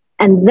that.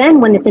 And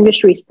then when this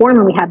industry is formed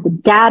and we have the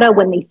data,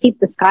 when they see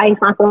the sky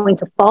is not going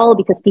to fall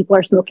because people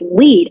are smoking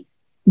weed,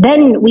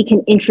 then we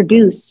can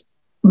introduce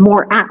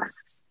more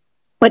asks.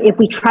 But if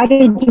we try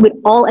to do it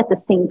all at the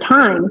same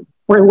time,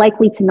 we're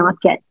likely to not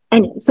get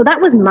any. So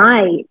that was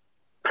my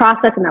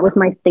process and that was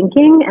my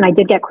thinking. And I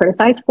did get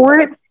criticized for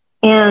it.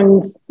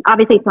 And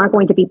obviously it's not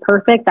going to be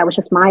perfect. That was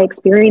just my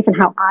experience and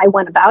how I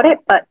went about it.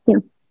 But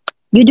you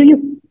do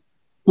you.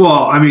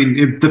 Well, I mean,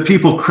 if the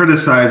people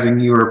criticizing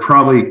you are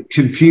probably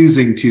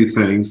confusing 2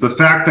 things. The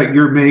fact that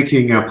you're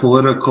making a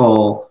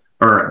political,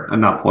 or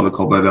not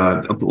political, but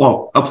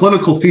a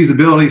political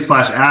feasibility /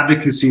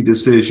 advocacy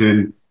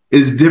decision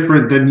is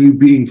different than you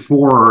being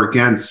for or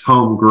against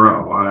home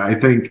grow. I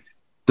think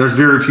there's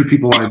very few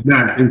people I've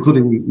met,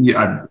 including,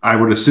 I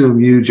would assume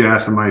you,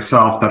 Jess, and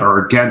myself, that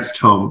are against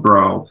home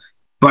grow.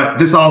 But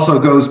this also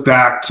goes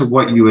back to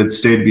what you had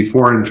stated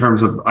before in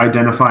terms of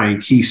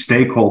identifying key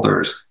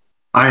stakeholders.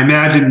 I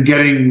imagine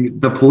getting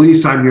the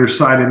police on your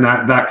side in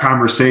that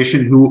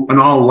conversation, who in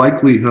all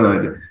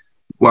likelihood,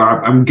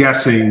 well, I'm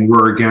guessing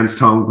were against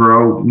home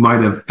grow,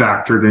 might have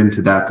factored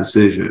into that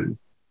decision.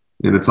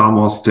 And it's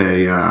almost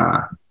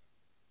a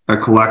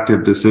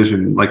collective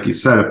decision. Like you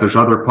said, if there's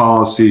other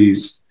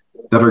policies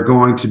that are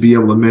going to be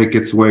able to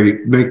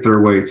make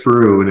their way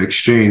through in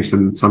exchange,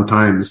 then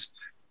sometimes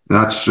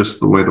that's just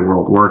the way the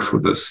world works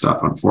with this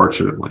stuff,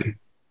 unfortunately.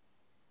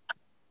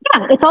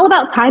 Yeah, it's all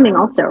about timing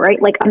also,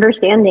 right? Like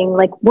understanding,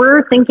 like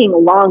we're thinking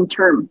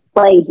long-term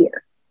play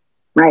here,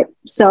 right?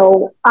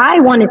 So I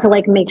wanted to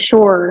like make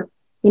sure,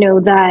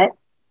 that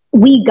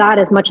we got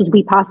as much as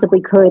we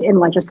possibly could in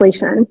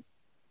legislation,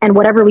 and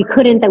whatever we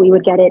couldn't, that we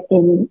would get it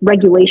in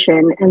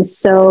regulation. And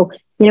so,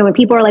 when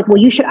people are like, well,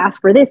 you should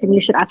ask for this and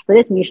you should ask for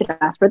this and you should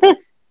ask for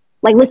this.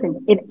 Like,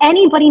 listen, if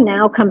anybody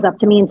now comes up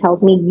to me and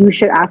tells me you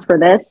should ask for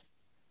this,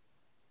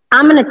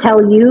 I'm going to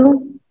tell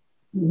you,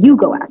 you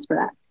go ask for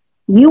that.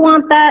 You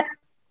want that,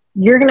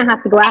 you're going to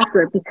have to go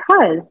after it,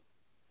 because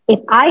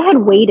if I had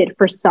waited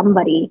for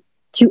somebody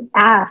to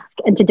ask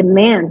and to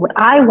demand what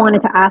I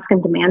wanted to ask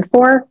and demand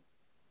for,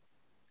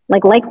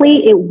 like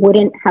likely it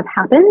wouldn't have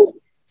happened.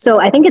 So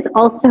I think it's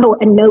also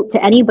a note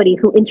to anybody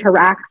who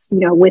interacts,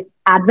 with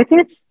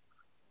advocates,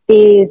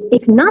 is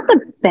it's not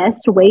the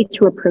best way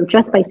to approach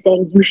us by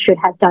saying you should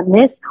have done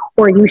this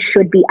or you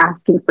should be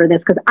asking for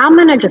this, because I'm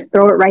going to just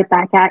throw it right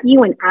back at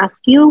you and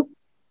ask you,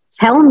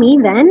 tell me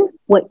then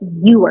what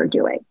you are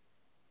doing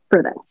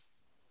for this.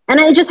 And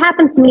it just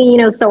happens to me,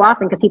 so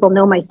often, because people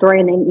know my story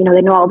and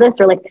they know all this.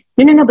 They're like,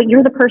 no, but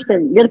you're the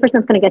person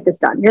that's going to get this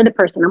done. You're the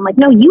person. I'm like,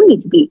 no, you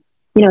need to be,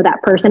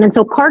 that person. And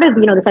so part of,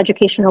 this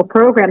educational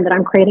program that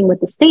I'm creating with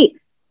the state,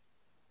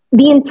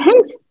 the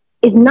intent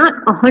is not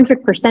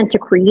 100% to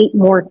create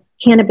more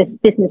cannabis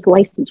business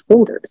license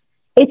holders.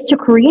 It's to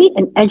create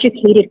an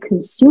educated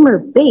consumer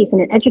base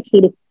and an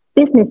educated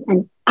business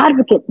and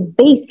advocate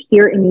base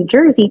here in New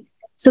Jersey,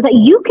 so that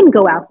you can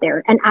go out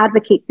there and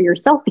advocate for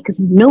yourself, because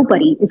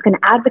nobody is going to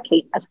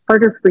advocate as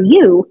harder for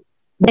you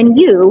than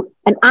you.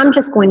 And I'm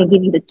just going to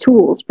give you the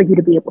tools for you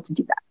to be able to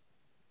do that.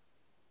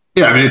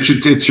 Yeah, I mean,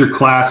 it's your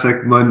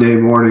classic Monday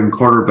morning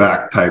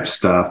quarterback type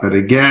stuff. And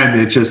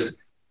again,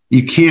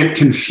 you can't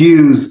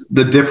confuse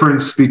the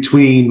difference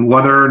between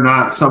whether or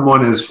not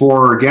someone is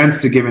for or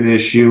against a given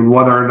issue and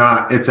whether or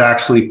not it's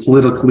actually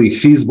politically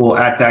feasible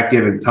at that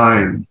given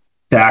time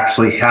to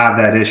actually have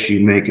that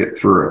issue make it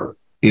through.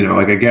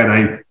 Like, again,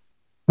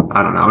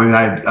 I don't know. I mean,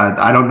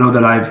 I don't know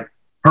that I've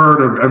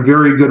heard a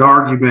very good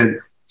argument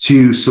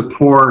to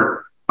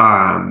support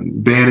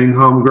banning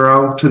home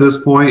grow to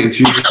this point. It's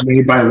usually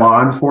made by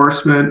law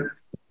enforcement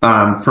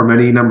from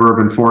any number of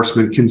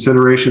enforcement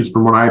considerations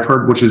from what I've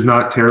heard, which is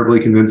not terribly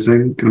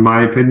convincing in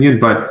my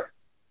opinion. But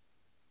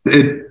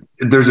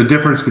there's a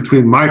difference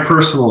between my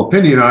personal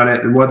opinion on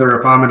it and whether,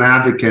 if I'm an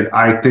advocate,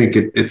 I think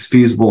it's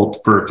feasible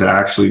for it to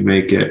actually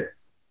make it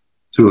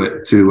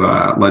to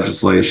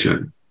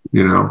legislation,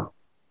 Yeah,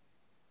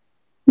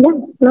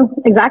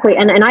 no, exactly.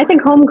 And I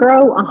think home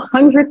grow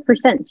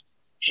 100%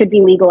 should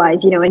be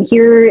legalized, and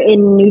here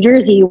in New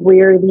Jersey,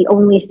 we're the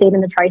only state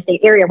in the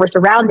tri-state area. We're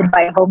surrounded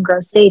by home grow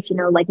states,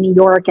 like New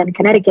York and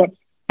Connecticut.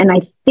 And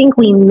I think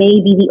we may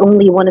be the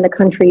only one in the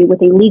country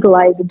with a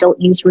legalized adult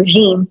use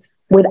regime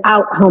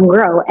without home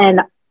grow.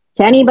 And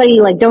to anybody,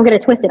 like, don't get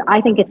it twisted,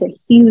 I think it's a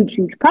huge,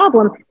 huge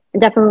problem,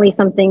 and definitely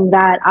something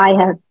that I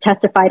have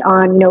testified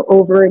on,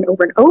 over and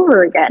over and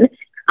over again.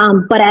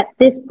 But at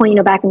this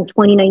point, back in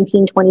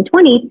 2019,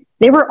 2020,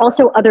 there were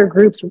also other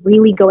groups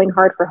really going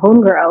hard for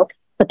home grow,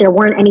 but there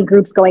weren't any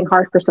groups going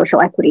hard for social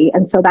equity.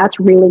 And so that's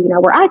really,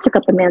 where I took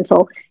up the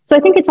mantle. So I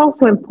think it's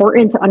also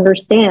important to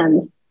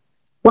understand,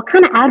 what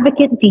kind of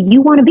advocate do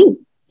you want to be?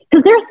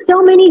 Because there's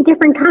so many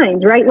different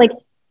kinds, right? Like,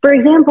 for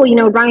example,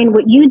 Ryan,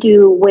 what you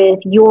do with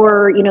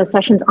your,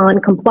 sessions on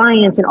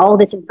compliance and all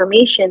this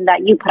information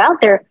that you put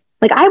out there,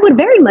 like, I would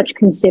very much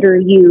consider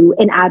you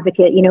an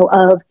advocate,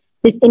 of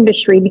this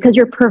industry, because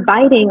you're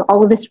providing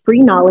all of this free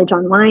knowledge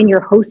online.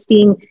 You're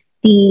hosting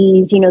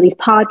these, these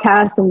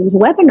podcasts and these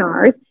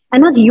webinars,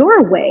 and that's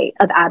your way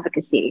of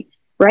advocacy,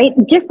 right?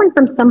 Different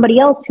from somebody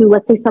else who,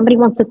 let's say somebody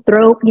wants to put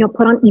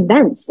on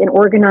events and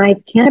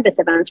organize cannabis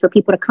events for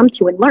people to come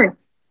to and learn.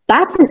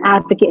 That's an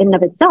advocate in and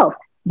of itself.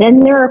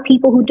 Then there are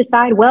people who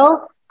decide,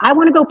 well, I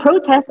want to go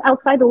protest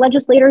outside the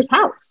legislator's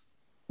house.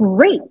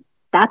 Great.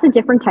 That's a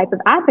different type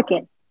of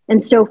advocate.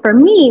 And so for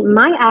me,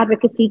 my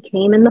advocacy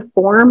came in the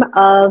form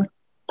of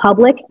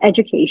public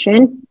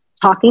education,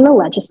 talking to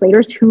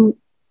legislators who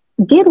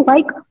did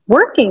like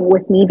working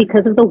with me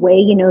because of the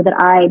way, that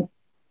I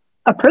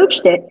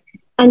approached it.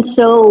 And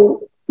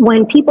so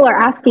when people are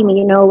asking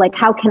me, like,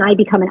 how can I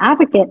become an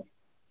advocate?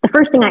 The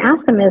first thing I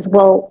ask them is,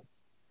 well,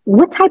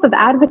 what type of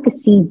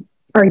advocacy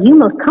are you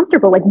most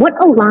comfortable? Like, what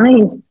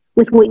aligns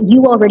with what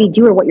you already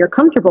do or what you're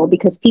comfortable?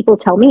 Because people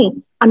tell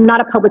me, I'm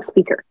not a public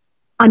speaker.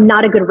 I'm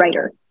not a good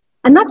writer.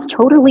 And that's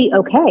totally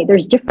okay.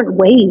 There's different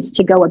ways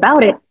to go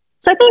about it.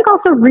 So I think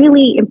also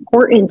really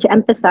important to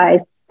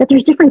emphasize that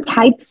there's different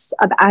types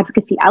of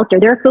advocacy out there.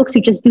 There are folks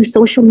who just do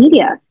social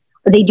media,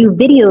 or they do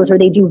videos, or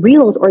they do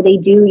reels, or they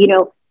do,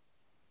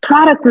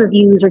 product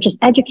reviews, or just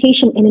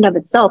education in and of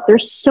itself.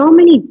 There's so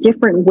many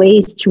different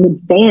ways to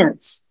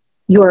advance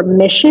your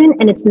mission,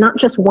 and it's not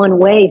just one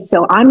way.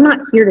 So I'm not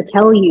here to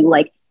tell you,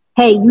 like,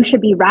 hey, you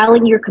should be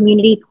rallying your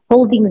community,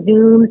 holding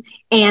Zooms,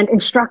 and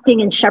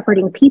instructing and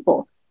shepherding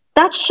people.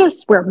 That's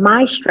just where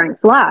my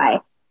strengths lie.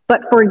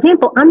 But for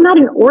example, I'm not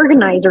an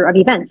organizer of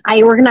events.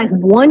 I organized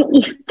one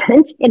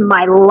event in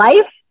my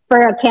life for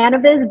a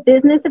cannabis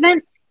business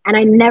event, And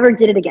I never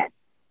did it again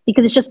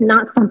because it's just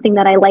not something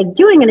that I like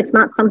doing. And it's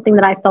not something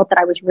that I felt that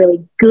I was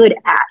really good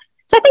at.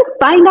 So I think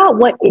find out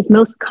what is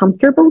most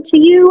comfortable to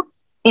you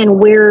and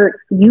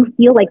where you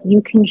feel like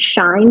you can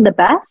shine the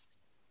best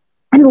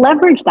and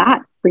leverage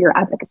that for your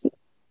advocacy.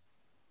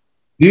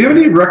 Do you have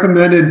any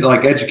recommended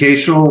like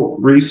educational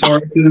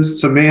resources?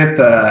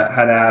 Samantha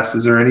had asked,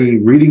 is there any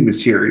reading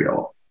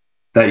material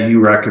that you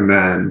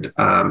recommend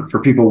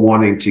for people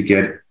wanting to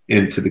get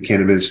into the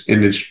cannabis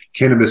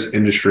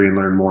industry and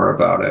learn more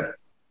about it?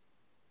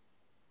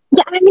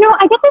 Yeah,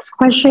 I get this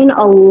question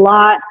a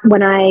lot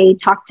when I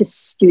talk to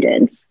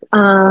students.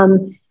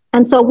 And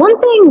so one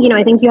thing,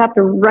 I think you have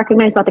to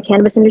recognize about the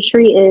cannabis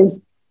industry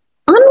is,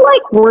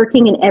 unlike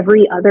working in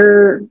every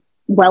other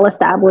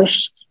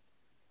well-established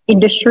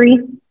industry,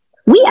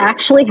 we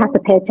actually have to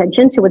pay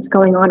attention to what's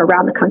going on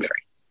around the country,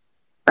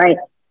 right?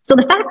 So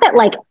the fact that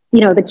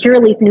the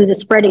Curaleaf news is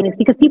spreading, it's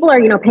because people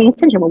are, paying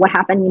attention. Well, what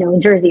happened, in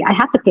Jersey? I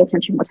have to pay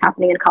attention to what's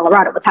happening in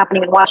Colorado, what's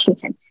happening in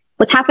Washington,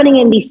 what's happening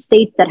in these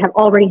states that have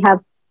already have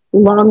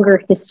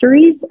longer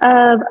histories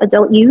of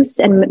adult use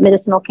and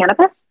medicinal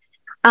cannabis.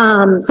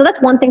 So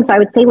that's one thing. So I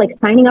would say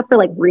signing up for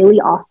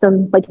really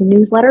awesome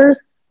newsletters.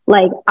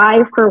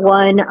 I, for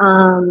one,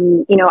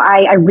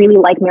 I really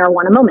like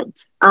Marijuana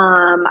Moment.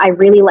 I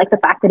really like the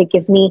fact that it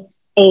gives me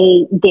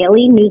a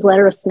daily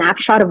newsletter, a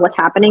snapshot of what's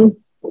happening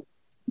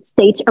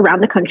states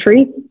around the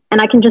country. And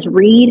I can just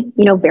read,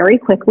 very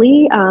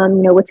quickly,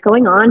 what's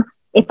going on.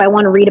 If I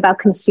want to read about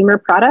consumer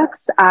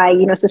products,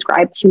 I,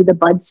 subscribe to the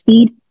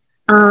BuzzFeed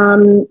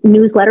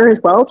newsletter as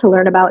well to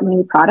learn about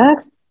new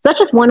products. So that's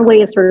just one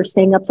way of sort of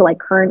staying up to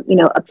current,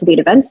 up-to-date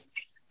events.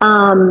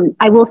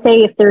 I will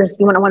say if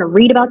you want to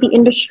read about the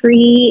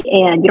industry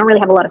and you don't really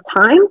have a lot of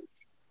time,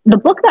 the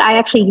book that I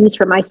actually use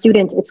for my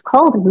students, it's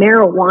called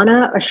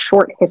Marijuana, A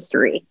Short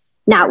History.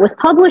 Now, it was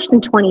published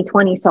in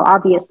 2020, so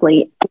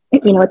obviously,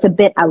 it's a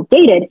bit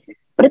outdated,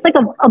 but it's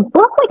a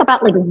book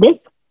about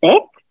this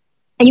thick,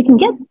 and you can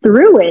get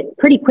through it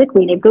pretty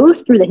quickly. And it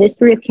goes through the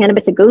history of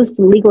cannabis, it goes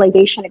through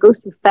legalization, it goes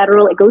through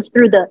federal, it goes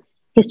through the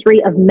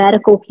history of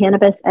medical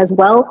cannabis as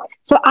well.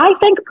 So I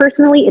think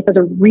personally, it does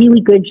a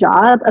really good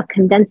job of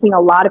condensing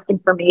a lot of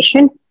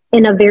information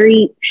in a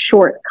very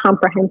short,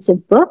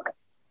 comprehensive book.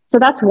 So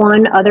that's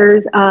one.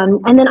 Others.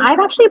 And then I've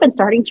actually been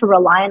starting to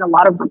rely on a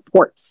lot of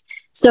reports.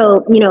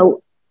 So,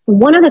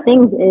 one of the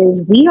things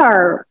is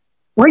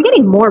we're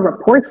getting more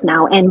reports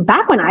now. And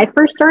back when I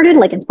first started,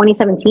 in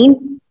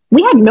 2017,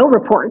 we had no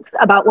reports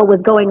about what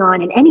was going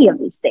on in any of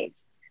these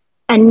states.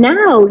 And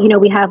now,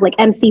 we have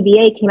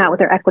MCBA came out with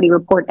their equity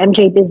report.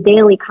 MJ Biz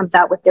Daily comes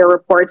out with their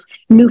reports.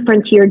 New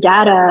Frontier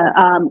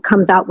Data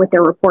comes out with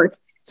their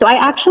reports. So I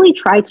actually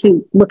try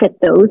to look at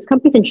those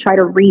companies and try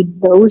to read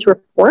those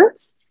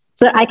reports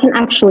so that I can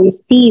actually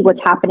see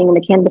what's happening in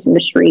the cannabis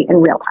industry in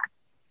real time.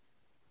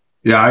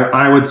 Yeah,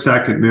 I would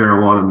second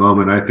Marijuana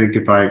Moment. I think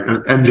if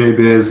MJ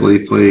Biz,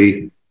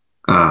 Leafly,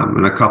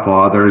 and a couple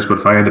others, but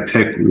if I had to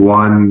pick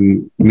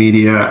one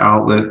media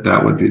outlet,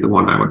 that would be the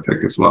one I would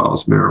pick as well,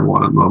 as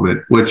Marijuana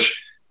Moment,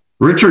 which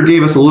Richard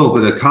gave us a little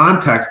bit of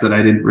context that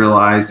I didn't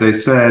realize. He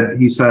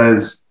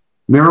says,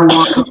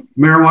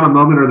 Marijuana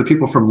Moment are the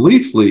people from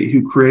Leafly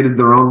who created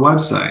their own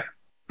website.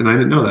 And I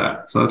didn't know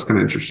that. So that's kind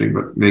of interesting,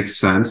 but makes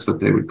sense that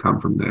they would come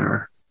from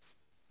there.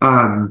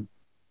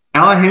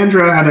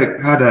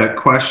 Alejandra had a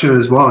question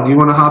as well. Do you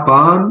want to hop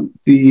on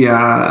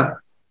the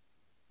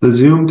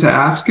Zoom to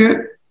ask it?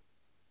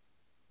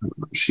 Let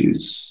me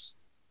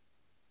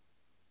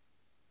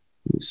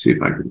see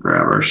if I can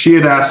grab her. She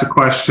had asked a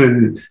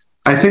question,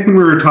 I think when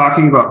we were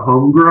talking about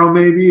home grow,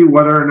 maybe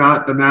whether or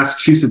not the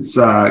Massachusetts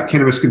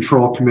Cannabis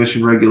Control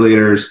Commission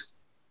regulators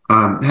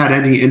had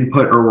any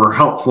input or were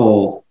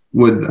helpful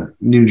with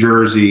New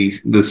Jersey,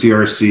 the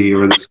CRC,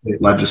 or the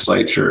state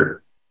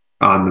legislature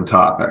on the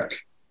topic.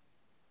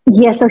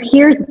 Yeah, so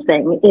here's the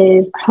thing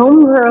is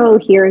home grow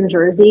here in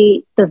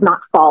Jersey does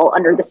not fall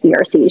under the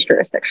CRC's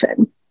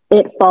jurisdiction.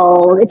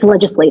 It's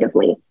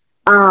legislatively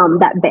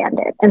that banned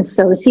it. And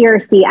so the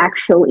CRC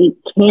actually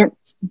can't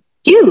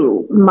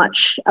do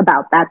much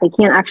about that. They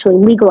can't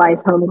actually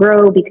legalize home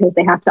grow because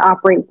they have to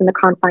operate within the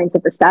confines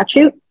of the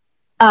statute.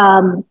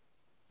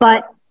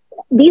 But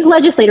these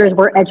legislators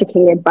were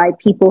educated by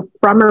people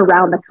from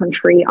around the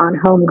country on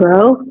home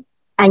grow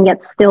and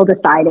yet still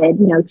decided,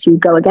 to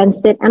go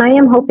against it. And I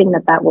am hoping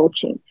that will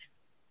change.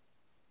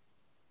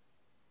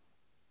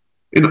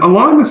 And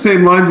along the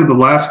same lines of the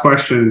last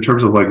question, in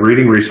terms of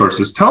reading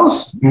resources, tell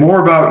us more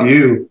about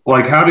you.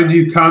 How did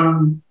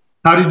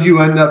you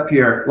end up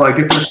here?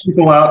 If there's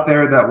people out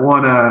there that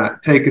want to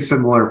take a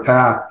similar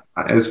path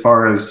as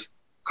far as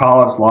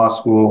college, law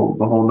school,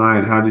 the whole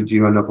nine, how did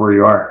you end up where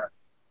you are?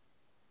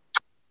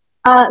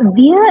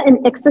 Via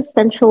an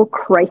existential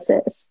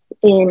crisis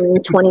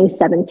in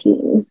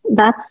 2017.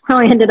 That's how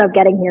I ended up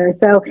getting here.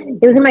 So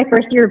it was in my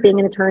first year of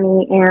being an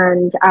attorney,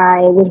 and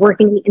I was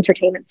working in the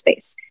entertainment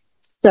space.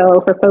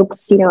 So for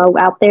folks,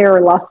 out there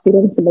or law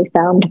students, and they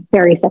sound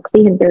very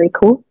sexy and very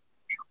cool.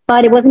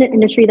 but it wasn't an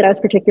industry that I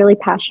was particularly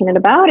passionate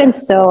about. And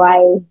so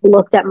I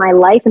looked at my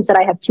life and said,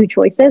 I have two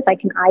choices. I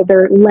can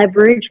either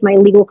leverage my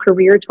legal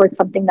career towards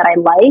something that I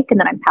like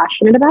and that I'm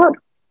passionate about,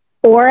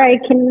 or I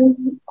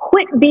can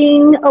quit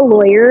being a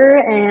lawyer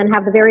and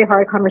have the very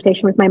hard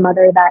conversation with my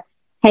mother that,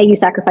 hey, you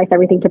sacrificed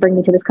everything to bring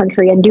me to this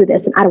country and do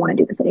this, and I don't want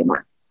to do this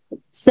anymore.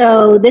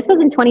 So this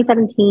was in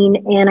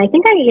 2017. And I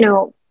think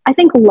I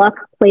think luck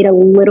played a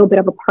little bit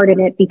of a part in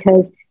it,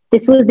 because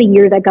this was the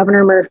year that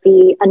Governor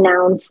Murphy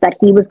announced that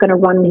he was going to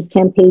run his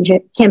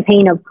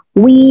campaign of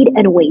weed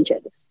and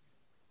wages.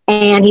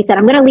 And he said,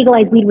 I'm going to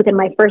legalize weed within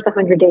my first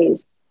 100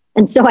 days.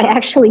 And so I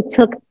actually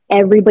took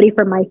everybody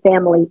from my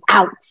family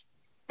out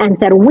and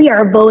said, we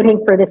are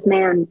voting for this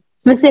man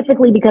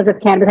specifically because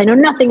of cannabis. I know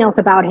nothing else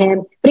about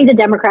him, but he's a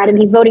Democrat and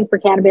he's voting for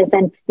cannabis.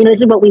 And,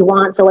 this is what we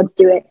want. So let's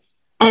do it.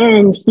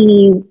 And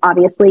he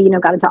obviously,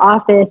 got into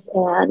office,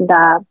 and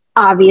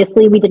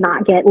obviously we did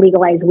not get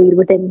legalized weed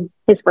within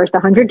his first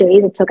 100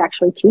 days. It took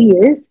actually 2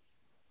 years.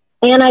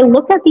 And I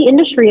looked at the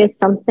industry as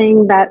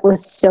something that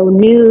was so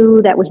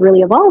new, that was really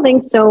evolving.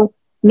 So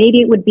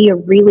maybe it would be a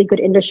really good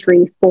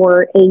industry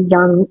for a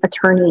young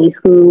attorney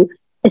who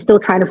is still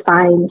trying to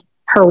find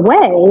her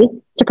way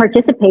to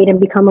participate and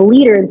become a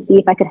leader, and see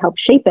if I could help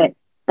shape it.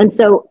 And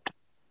so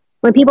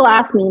when people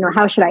ask me,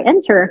 how should I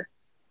enter?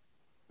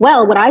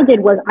 Well, what I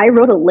did was I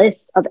wrote a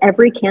list of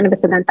every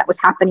cannabis event that was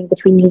happening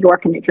between New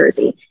York and New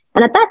Jersey.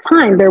 And at that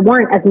time, there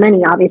weren't as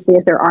many, obviously,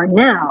 as there are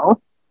now.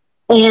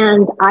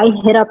 And I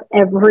hit up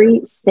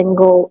every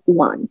single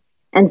one.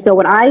 And so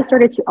what I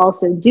started to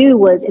also do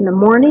was, in the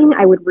morning,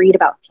 I would read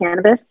about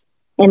cannabis.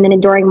 And then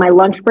during my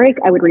lunch break,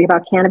 I would read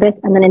about cannabis.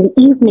 And then in the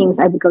evenings,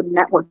 I would go to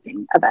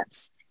networking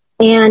events.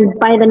 And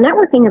by the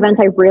networking events,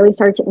 I really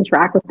started to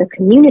interact with the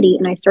community.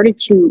 And I started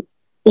to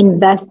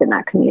invest in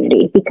that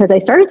community, because I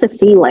started to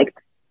see,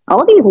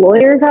 all these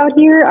lawyers out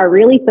here are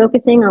really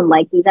focusing on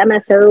these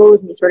MSOs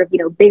and these sort of,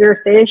 bigger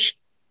fish.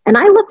 And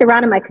I looked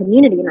around in my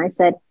community and I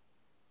said,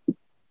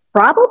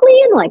 probably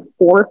in 4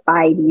 or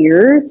 5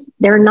 years,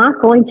 they're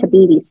not going to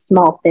be these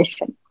small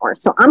fish anymore.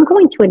 So I'm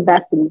going to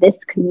invest in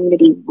this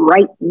community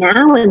right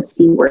now and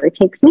see where it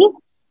takes me.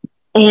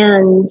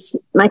 And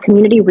my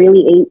community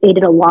really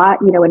aided a lot,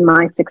 in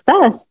my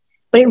success.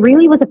 But it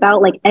really was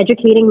about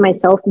educating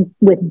myself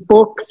with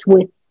books,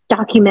 with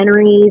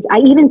documentaries. I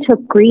even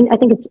took Green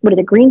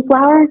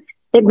Flower?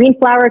 That Green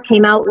Flower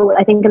came out,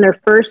 I think, in their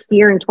first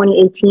year in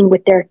 2018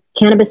 with their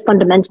Cannabis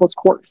Fundamentals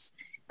course.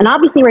 And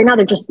obviously right now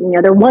they're just,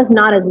 there was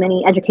not as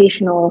many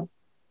educational,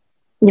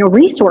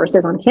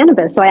 resources on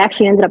cannabis. So I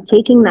actually ended up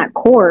taking that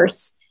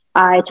course.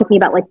 It took me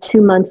about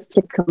 2 months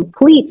to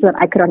complete so that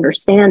I could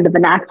understand the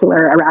vernacular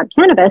around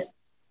cannabis,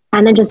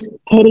 and then just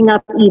hitting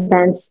up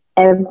events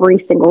every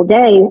single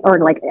day,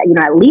 or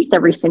at least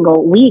every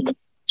single week,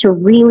 to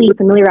really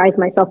familiarize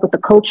myself with the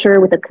culture,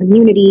 with the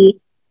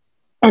community,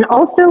 and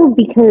also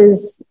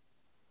because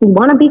we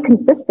want to be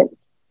consistent,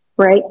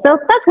 right? So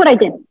that's what I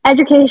did.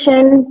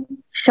 Education,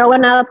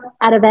 showing up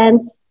at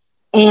events,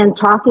 and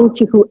talking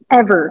to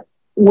whoever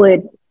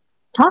would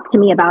talk to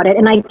me about it.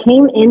 And I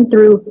came in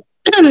through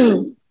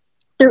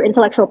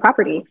intellectual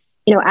property,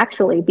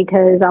 actually,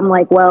 because I'm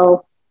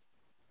well,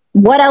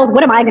 what else?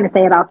 What am I going to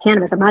say about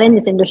cannabis? I'm not in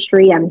this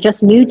industry. I'm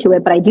just new to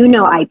it, but I do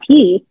know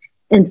IP.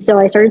 And so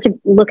I started to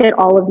look at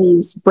all of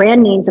these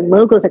brand names and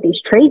logos at these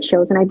trade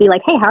shows. And I'd be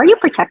like, hey, how are you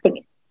protecting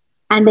it?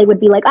 And they would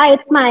be like,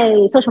 it's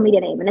my social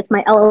media name and it's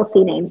my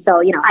LLC name.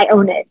 So, I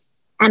own it.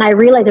 And I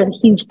realized there's a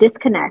huge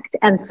disconnect.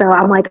 And so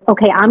I'm like,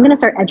 okay, I'm going to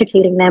start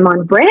educating them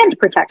on brand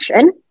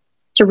protection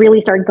to really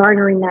start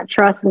garnering that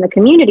trust in the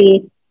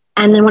community.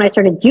 And then when I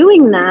started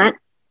doing that,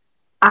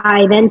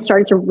 I then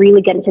started to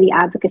really get into the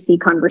advocacy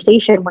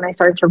conversation, when I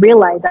started to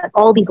realize that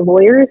all these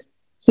lawyers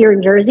here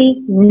in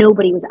Jersey,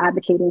 nobody was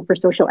advocating for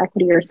social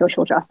equity or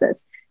social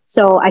justice.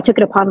 So I took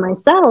it upon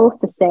myself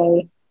to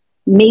say,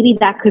 maybe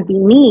that could be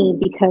me,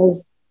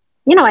 because,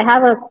 I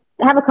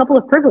have a couple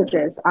of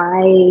privileges.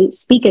 I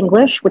speak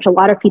English, which a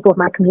lot of people of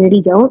my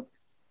community don't.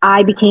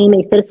 I became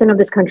a citizen of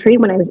this country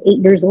when I was 8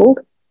 years old.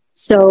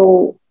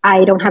 So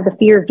I don't have the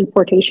fear of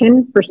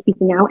deportation for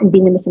speaking out and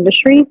being in this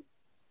industry.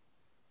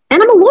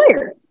 And I'm a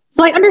lawyer.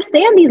 So I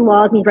understand these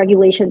laws and these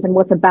regulations and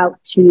what's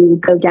about to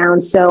go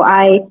down. So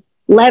I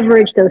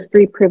leveraged those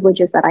 3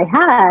 privileges that I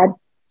had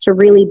to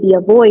really be a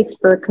voice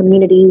for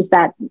communities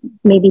that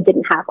maybe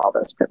didn't have all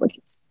those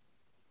privileges.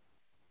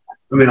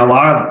 I mean, a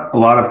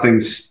lot of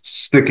things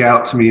stick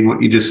out to me in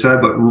what you just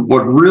said, but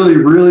what really,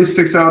 really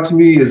sticks out to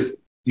me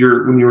is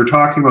when you were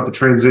talking about the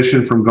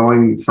transition from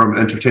going from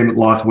entertainment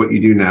law to what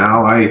you do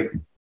now.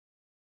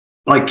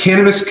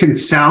 Cannabis can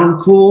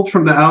sound cool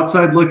from the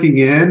outside looking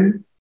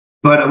in,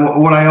 but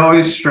what I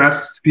always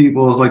stress to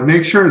people is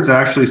make sure it's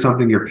actually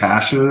something you're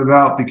passionate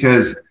about,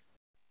 because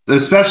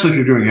especially if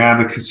you're doing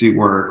advocacy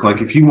work,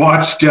 if you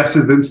watch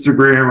Jess's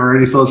Instagram or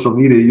any social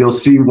media, you'll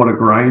see what a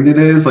grind it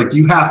is.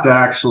 You have to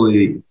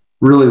actually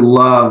really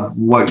love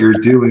what you're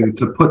doing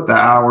to put the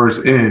hours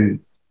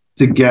in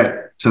to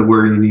get to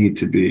where you need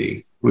to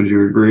be. Would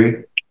you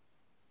agree?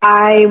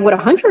 I would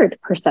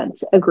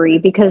 100% agree,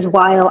 because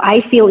while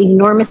I feel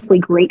enormously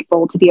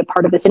grateful to be a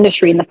part of this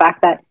industry and the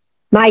fact that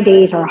my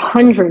days are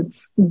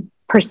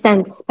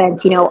 100%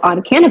 spent,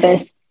 on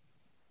cannabis,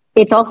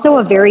 it's also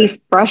a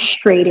very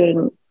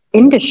frustrating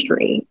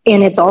industry.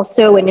 And it's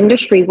also an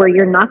industry where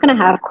you're not going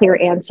to have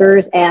clear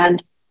answers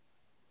and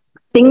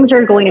things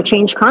are going to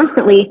change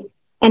constantly.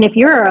 And if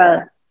you're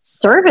a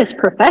service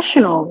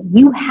professional,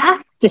 you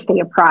have to stay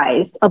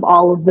apprised of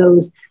all of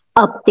those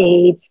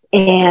updates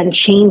and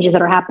changes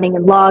that are happening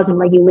in laws and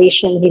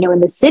regulations, in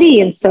the city.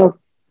 And so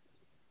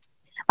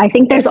I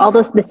think there's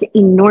this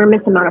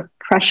enormous amount of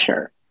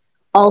pressure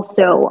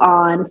also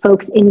on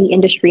folks in the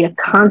industry to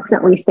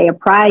constantly stay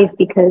apprised,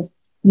 because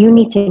you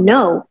need to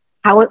know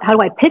how do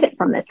I pivot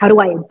from this? How do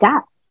I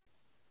adapt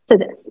to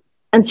this?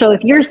 And so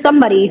if you're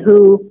somebody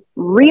who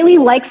really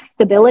likes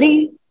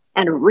stability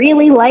and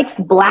really likes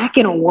black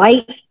and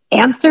white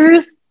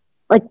answers,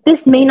 like,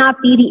 this may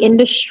not be the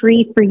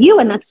industry for you,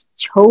 and that's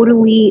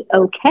totally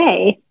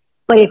okay.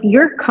 But if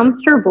you're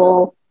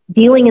comfortable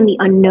dealing in the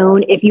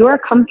unknown, if you're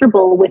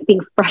comfortable with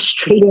being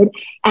frustrated,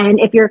 and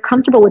if you're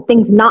comfortable with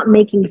things not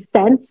making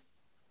sense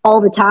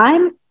all the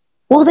time,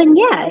 well, then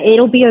yeah,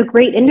 it'll be a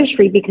great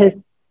industry, because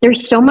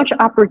there's so much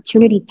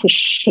opportunity to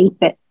shape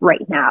it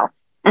right now.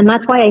 And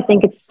that's why I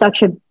think it's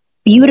such a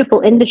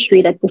beautiful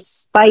industry, that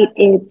despite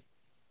its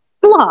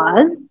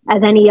flaws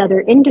as any other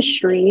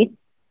industry,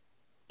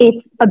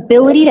 its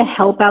ability to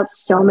help out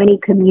so many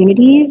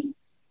communities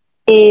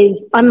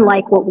is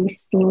unlike what we've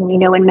seen,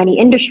 in many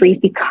industries,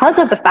 because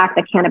of the fact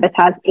that cannabis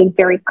has a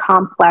very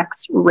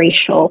complex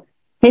racial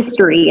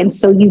history. And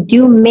so you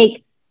do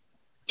make,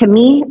 to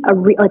me,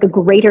 a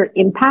greater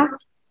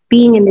impact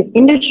being in this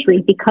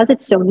industry, because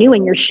it's so new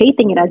and you're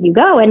shaping it as you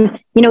go. And,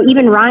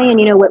 even Ryan,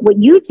 what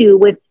you do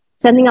with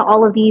sending out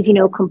all of these,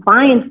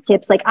 compliance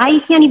tips, like, I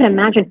can't even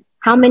imagine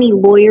how many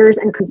lawyers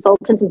and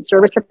consultants and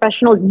service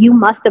professionals you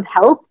must have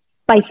helped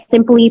by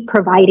simply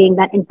providing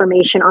that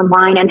information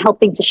online and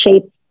helping to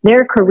shape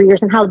their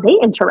careers and how they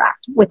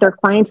interact with their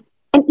clients,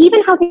 and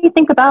even how they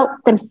think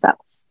about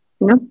themselves,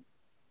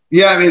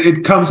 Yeah, I mean,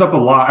 it comes up a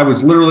lot. I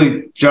was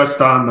literally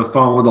just on the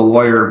phone with a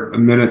lawyer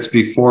minutes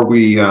before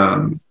we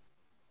got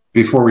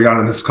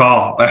on this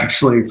call,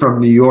 actually, from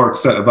New York,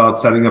 about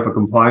setting up a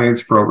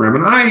compliance program.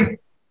 And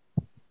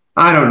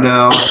I don't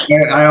know.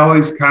 I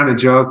always kind of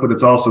joke, but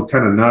it's also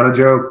kind of not a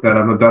joke, that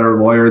I'm a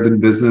better lawyer than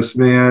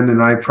businessman,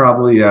 and I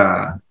probably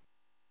I'm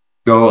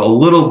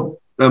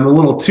a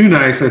little too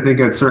nice, I think,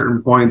 at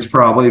certain points,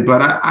 probably.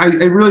 But I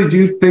really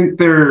do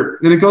think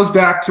and it goes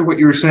back to what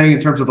you were saying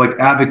in terms of like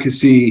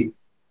advocacy,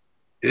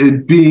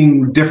 it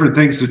being different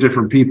things to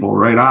different people,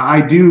 right? I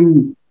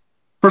do.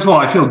 First of all,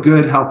 I feel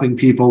good helping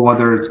people,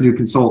 whether it's new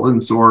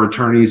consultants or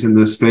attorneys in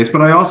this space.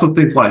 But I also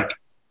think, like,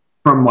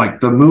 from like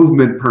the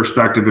movement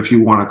perspective, if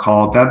you want to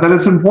call it that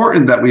it's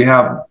important that we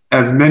have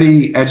as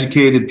many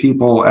educated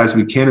people as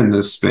we can in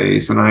this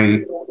space. And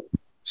I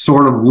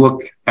sort of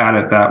look at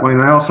it that way.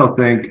 And I also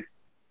think,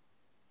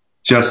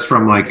 just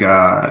from like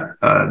a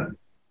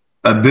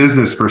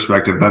business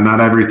perspective, that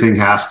not everything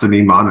has to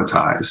be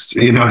monetized.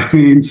 You know what I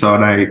mean? So,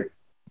 and I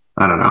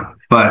don't know,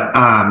 but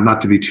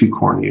not to be too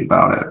corny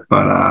about it,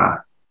 but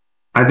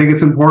I think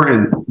it's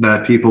important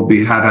that people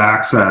have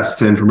access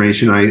to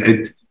information.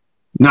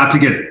 Not to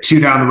get too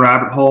down the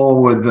rabbit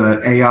hole with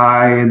the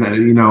AI and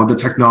the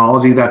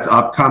technology that's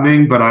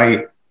upcoming, but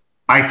I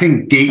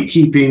think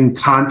gatekeeping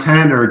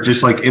content or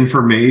just like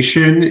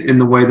information in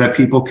the way that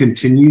people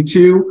continue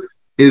to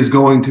is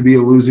going to be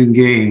a losing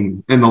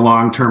game in the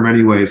long term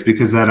anyways,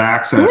 because that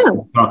access is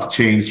about to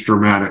change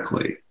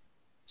dramatically.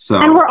 So,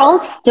 and we're all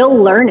still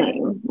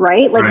learning,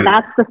 right? Like, right.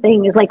 That's the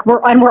thing, is like,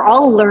 we're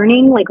all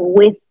learning, like,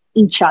 with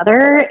each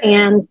other,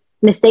 and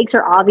mistakes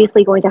are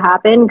obviously going to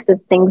happen because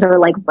things are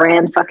like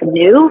brand fucking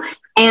new.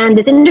 And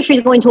this industry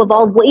is going to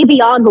evolve way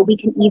beyond what we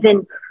can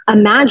even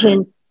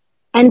imagine.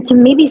 And to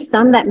maybe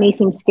some that may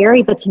seem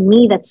scary, but to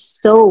me, that's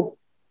so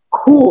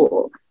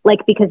cool.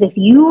 Like, because if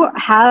you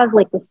have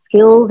like the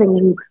skills and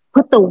you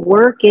put the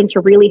work in to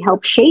really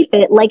help shape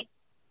it, like,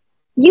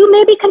 you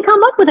maybe can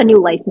come up with a new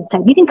license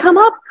type. You can come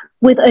up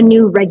with a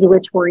new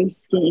regulatory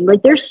scheme.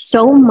 Like, there's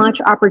so much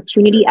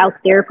opportunity out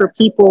there for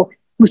people,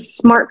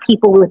 smart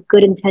people with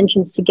good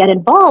intentions, to get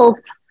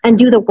involved and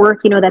do the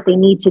work, that they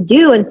need to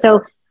do. And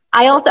so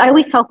I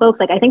always tell folks,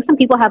 like, I think some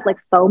people have like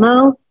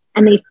FOMO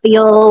and they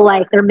feel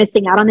like they're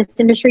missing out on this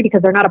industry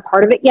because they're not a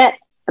part of it yet.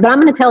 But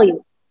I'm going to tell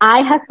you,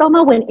 I had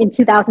FOMO in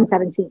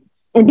 2017.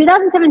 In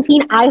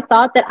 2017, I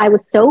thought that I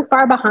was so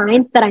far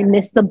behind that I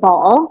missed the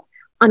ball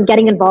on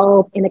getting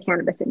involved in the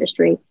cannabis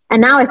industry.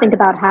 And now I think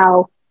about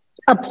how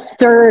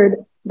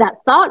absurd that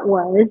thought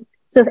was.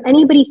 So if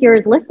anybody here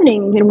is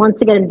listening and wants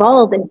to get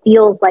involved and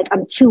feels like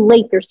I'm too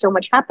late, there's so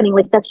much happening,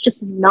 like, that's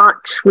just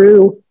not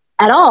true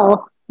at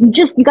all. You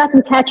got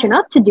some catching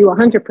up to do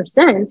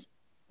 100%,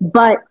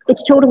 but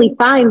it's totally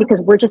fine,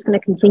 because we're just going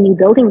to continue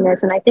building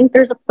this. And I think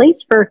there's a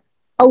place for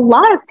a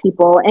lot of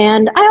people.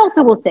 And I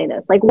also will say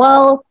this, like,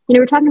 well,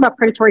 we're talking about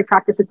predatory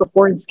practices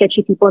before and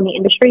sketchy people in the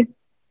industry.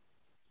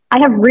 I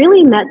have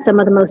really met some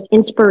of the most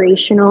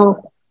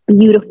inspirational,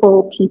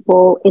 beautiful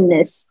people in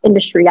this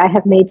industry. I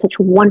have made such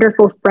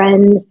wonderful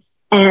friends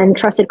and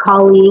trusted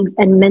colleagues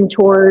and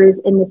mentors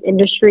in this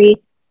industry.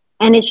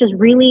 And it's just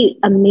really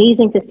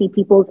amazing to see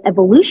people's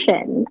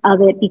evolution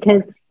of it,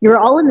 because you're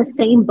all in the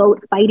same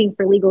boat fighting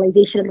for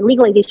legalization, and the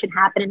legalization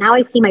happened. And now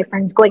I see my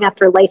friends going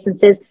after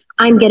licenses.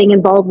 I'm getting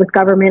involved with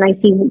government. I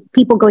see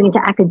people going into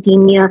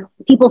academia,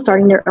 people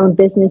starting their own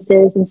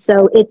businesses. And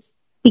so it's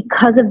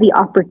because of the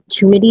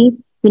opportunity,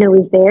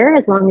 is there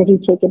as long as you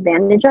take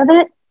advantage of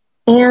it.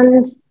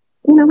 And,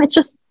 it's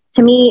just,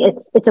 to me,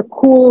 it's a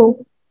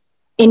cool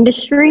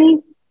industry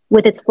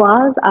with its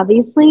flaws,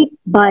 obviously,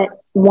 but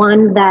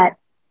one that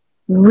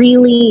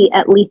really,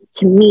 at least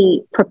to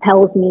me,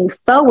 propels me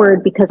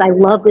forward because I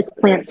love this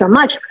plant so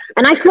much.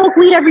 And I smoke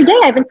weed every day.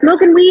 I've been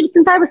smoking weed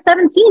since I was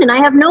 17, and I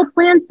have no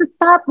plans to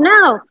stop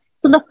now.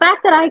 So the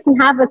fact that I can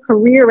have a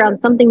career around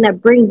something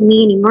that brings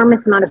me an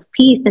enormous amount of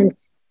peace and,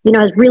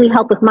 has really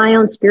helped with my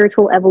own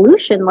spiritual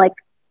evolution, like,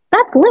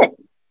 that's lit.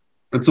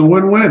 It's a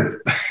win-win.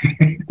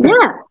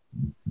 Yeah.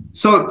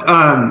 So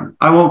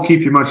I won't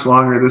keep you much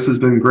longer. This has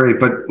been great,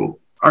 but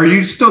are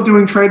you still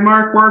doing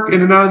trademark work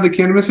in and out of the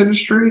cannabis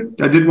industry?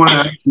 I did want to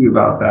ask you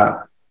about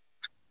that.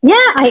 Yeah,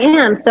 I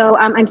am. So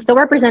I'm still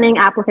representing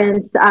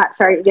applicants,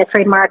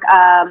 trademark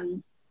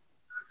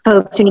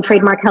folks who need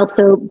trademark help.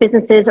 So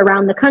businesses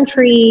around the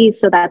country.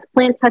 So that's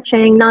plant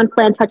touching,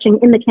 non-plant touching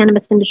in the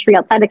cannabis industry,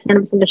 outside the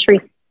cannabis industry,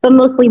 but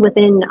mostly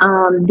within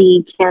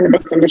the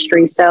cannabis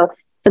industry. So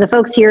for the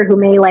folks here who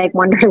may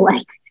wonder,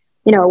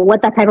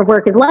 what that type of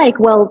work is like,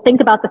 well,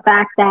 think about the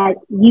fact that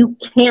you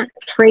can't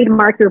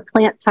trademark your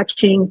plant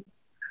touching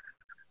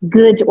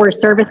goods or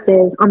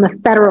services on the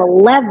federal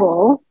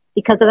level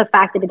because of the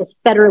fact that it is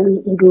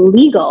federally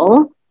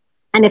illegal.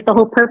 And if the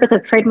whole purpose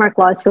of trademark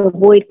law is to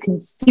avoid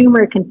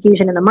consumer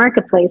confusion in the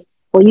marketplace,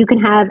 well, you can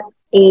have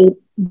a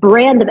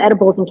brand of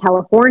edibles in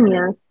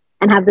California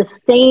and have the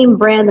same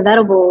brand of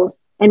edibles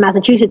in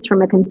Massachusetts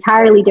from an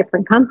entirely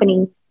different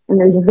company, and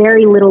there's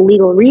very little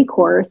legal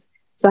recourse.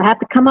 So I have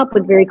to come up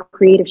with very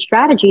creative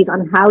strategies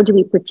on how do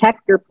we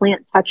protect your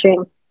plant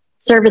touching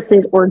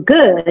services or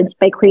goods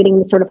by creating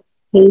this sort of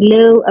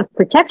halo of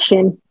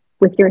protection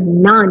with your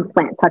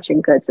non-plant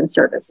touching goods and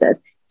services.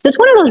 So it's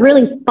one of those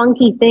really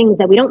funky things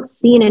that we don't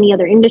see in any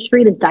other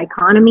industry, this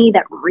dichotomy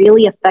that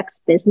really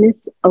affects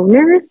business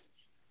owners.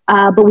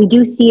 But we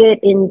do see it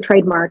in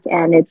trademark,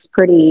 and it's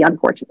pretty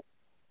unfortunate.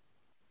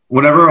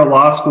 Whenever a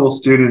law school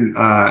student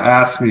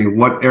asks me,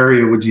 what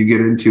area would you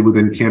get into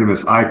within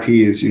cannabis, IP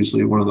is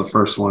usually one of the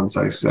first ones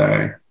I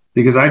say,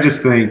 because I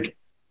just think,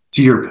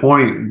 to your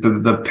point,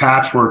 the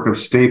patchwork of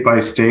state by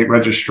state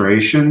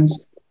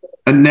registrations,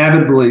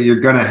 inevitably you're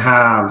going to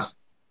have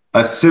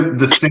the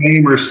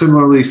same or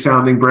similarly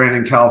sounding brand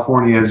in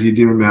California as you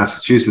do in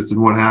Massachusetts.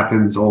 And what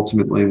happens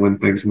ultimately when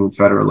things move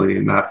federally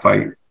in that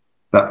fight?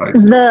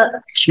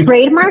 The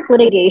trademark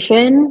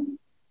litigation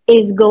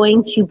is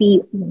going to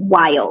be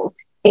wild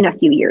in a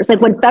few years.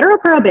 When federal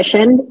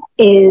prohibition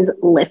is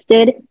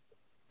lifted,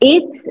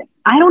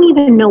 I don't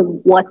even know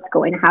what's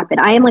going to happen.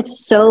 I am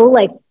so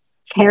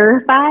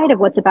terrified of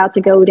what's about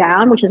to go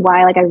down, which is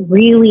why I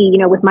really,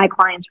 with my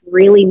clients,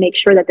 really make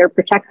sure that they're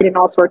protected in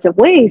all sorts of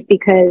ways,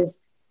 because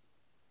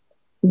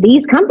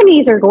these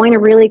companies are going to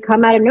really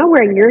come out of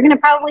nowhere, and you're going to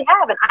probably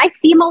have, and I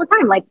see them all the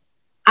time.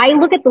 I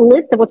look at the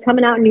list of what's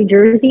coming out in New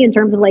Jersey in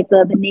terms of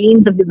the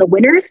names of the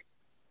winners,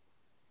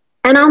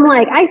 and I'm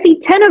I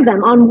see 10 of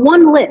them on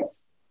one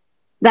list.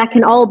 That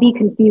can all be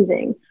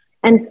confusing.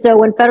 And so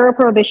when federal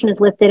prohibition is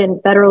lifted and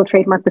federal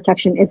trademark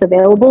protection is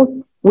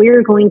available,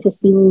 we're going to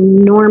see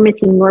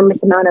enormous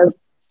amount of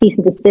cease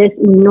and desist,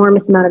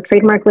 enormous amount of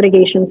trademark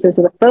litigation. So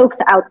to the folks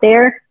out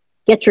there,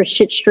 get your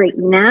shit straight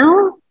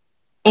now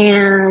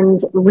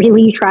and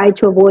really try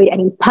to avoid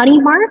any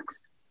punny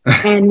marks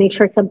and make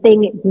sure it's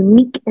something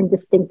unique and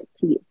distinct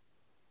to you.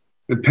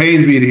 It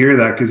pains me to hear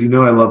that because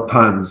I love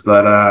puns,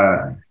 but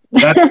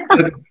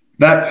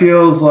that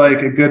feels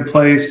like a good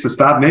place to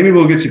stop. Maybe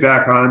we'll get you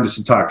back on just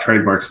to talk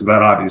trademarks, because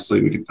that obviously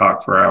we could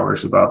talk for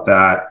hours about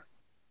that.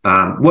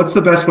 What's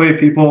the best way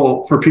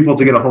for people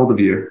to get a hold of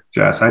you,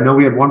 Jess? I know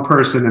we had one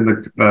person in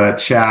the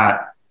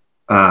chat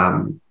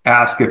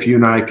ask if you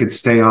and I could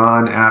stay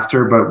on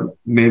after, but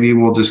maybe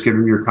we'll just give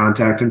him your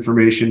contact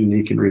information and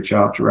you can reach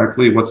out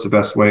directly. What's the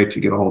best way to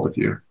get a hold of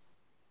you?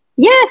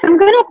 Yes, I'm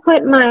going to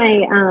put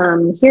my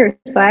here.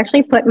 So I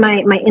actually put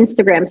my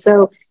Instagram.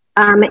 So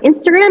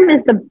Instagram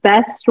is the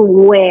best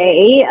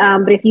way,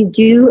 but if you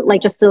do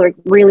just to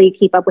really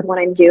keep up with what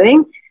I'm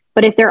doing,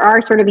 but if there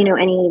are sort of,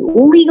 any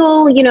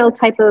legal,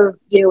 type of,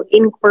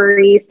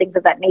 inquiries, things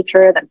of that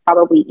nature, then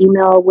probably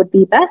email would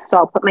be best. So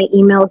I'll put my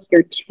email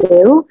here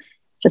too,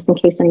 just in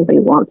case anybody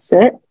wants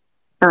it.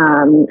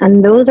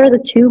 And those are the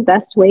two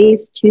best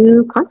ways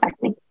to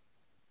contact me.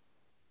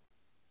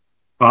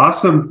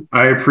 Awesome.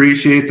 I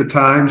appreciate the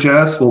time,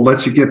 Jess. We'll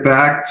let you get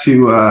back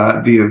to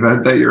the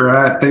event that you're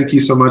at. Thank you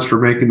so much for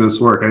making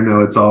this work. I know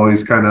it's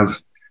always kind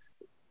of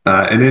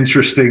an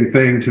interesting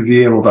thing to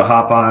be able to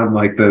hop on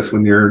like this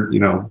when you're,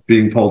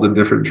 being pulled in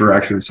different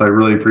directions. So I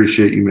really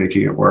appreciate you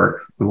making it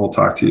work, and we'll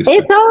talk to you soon.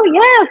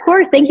 Yeah, of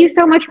course. Thank you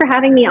so much for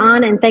having me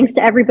on. And thanks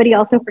to everybody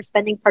also for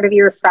spending part of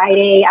your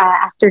Friday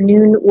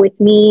afternoon with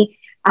me.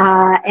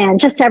 And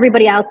just to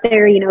everybody out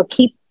there,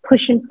 keep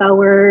pushing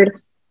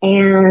forward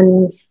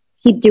and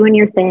keep doing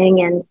your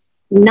thing. And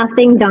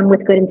nothing done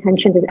with good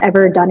intentions is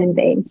ever done in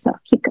vain. So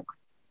keep going.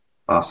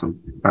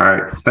 Awesome. All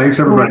right. Thanks,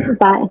 everybody.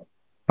 Bye.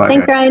 Bye.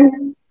 Thanks,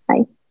 Ryan.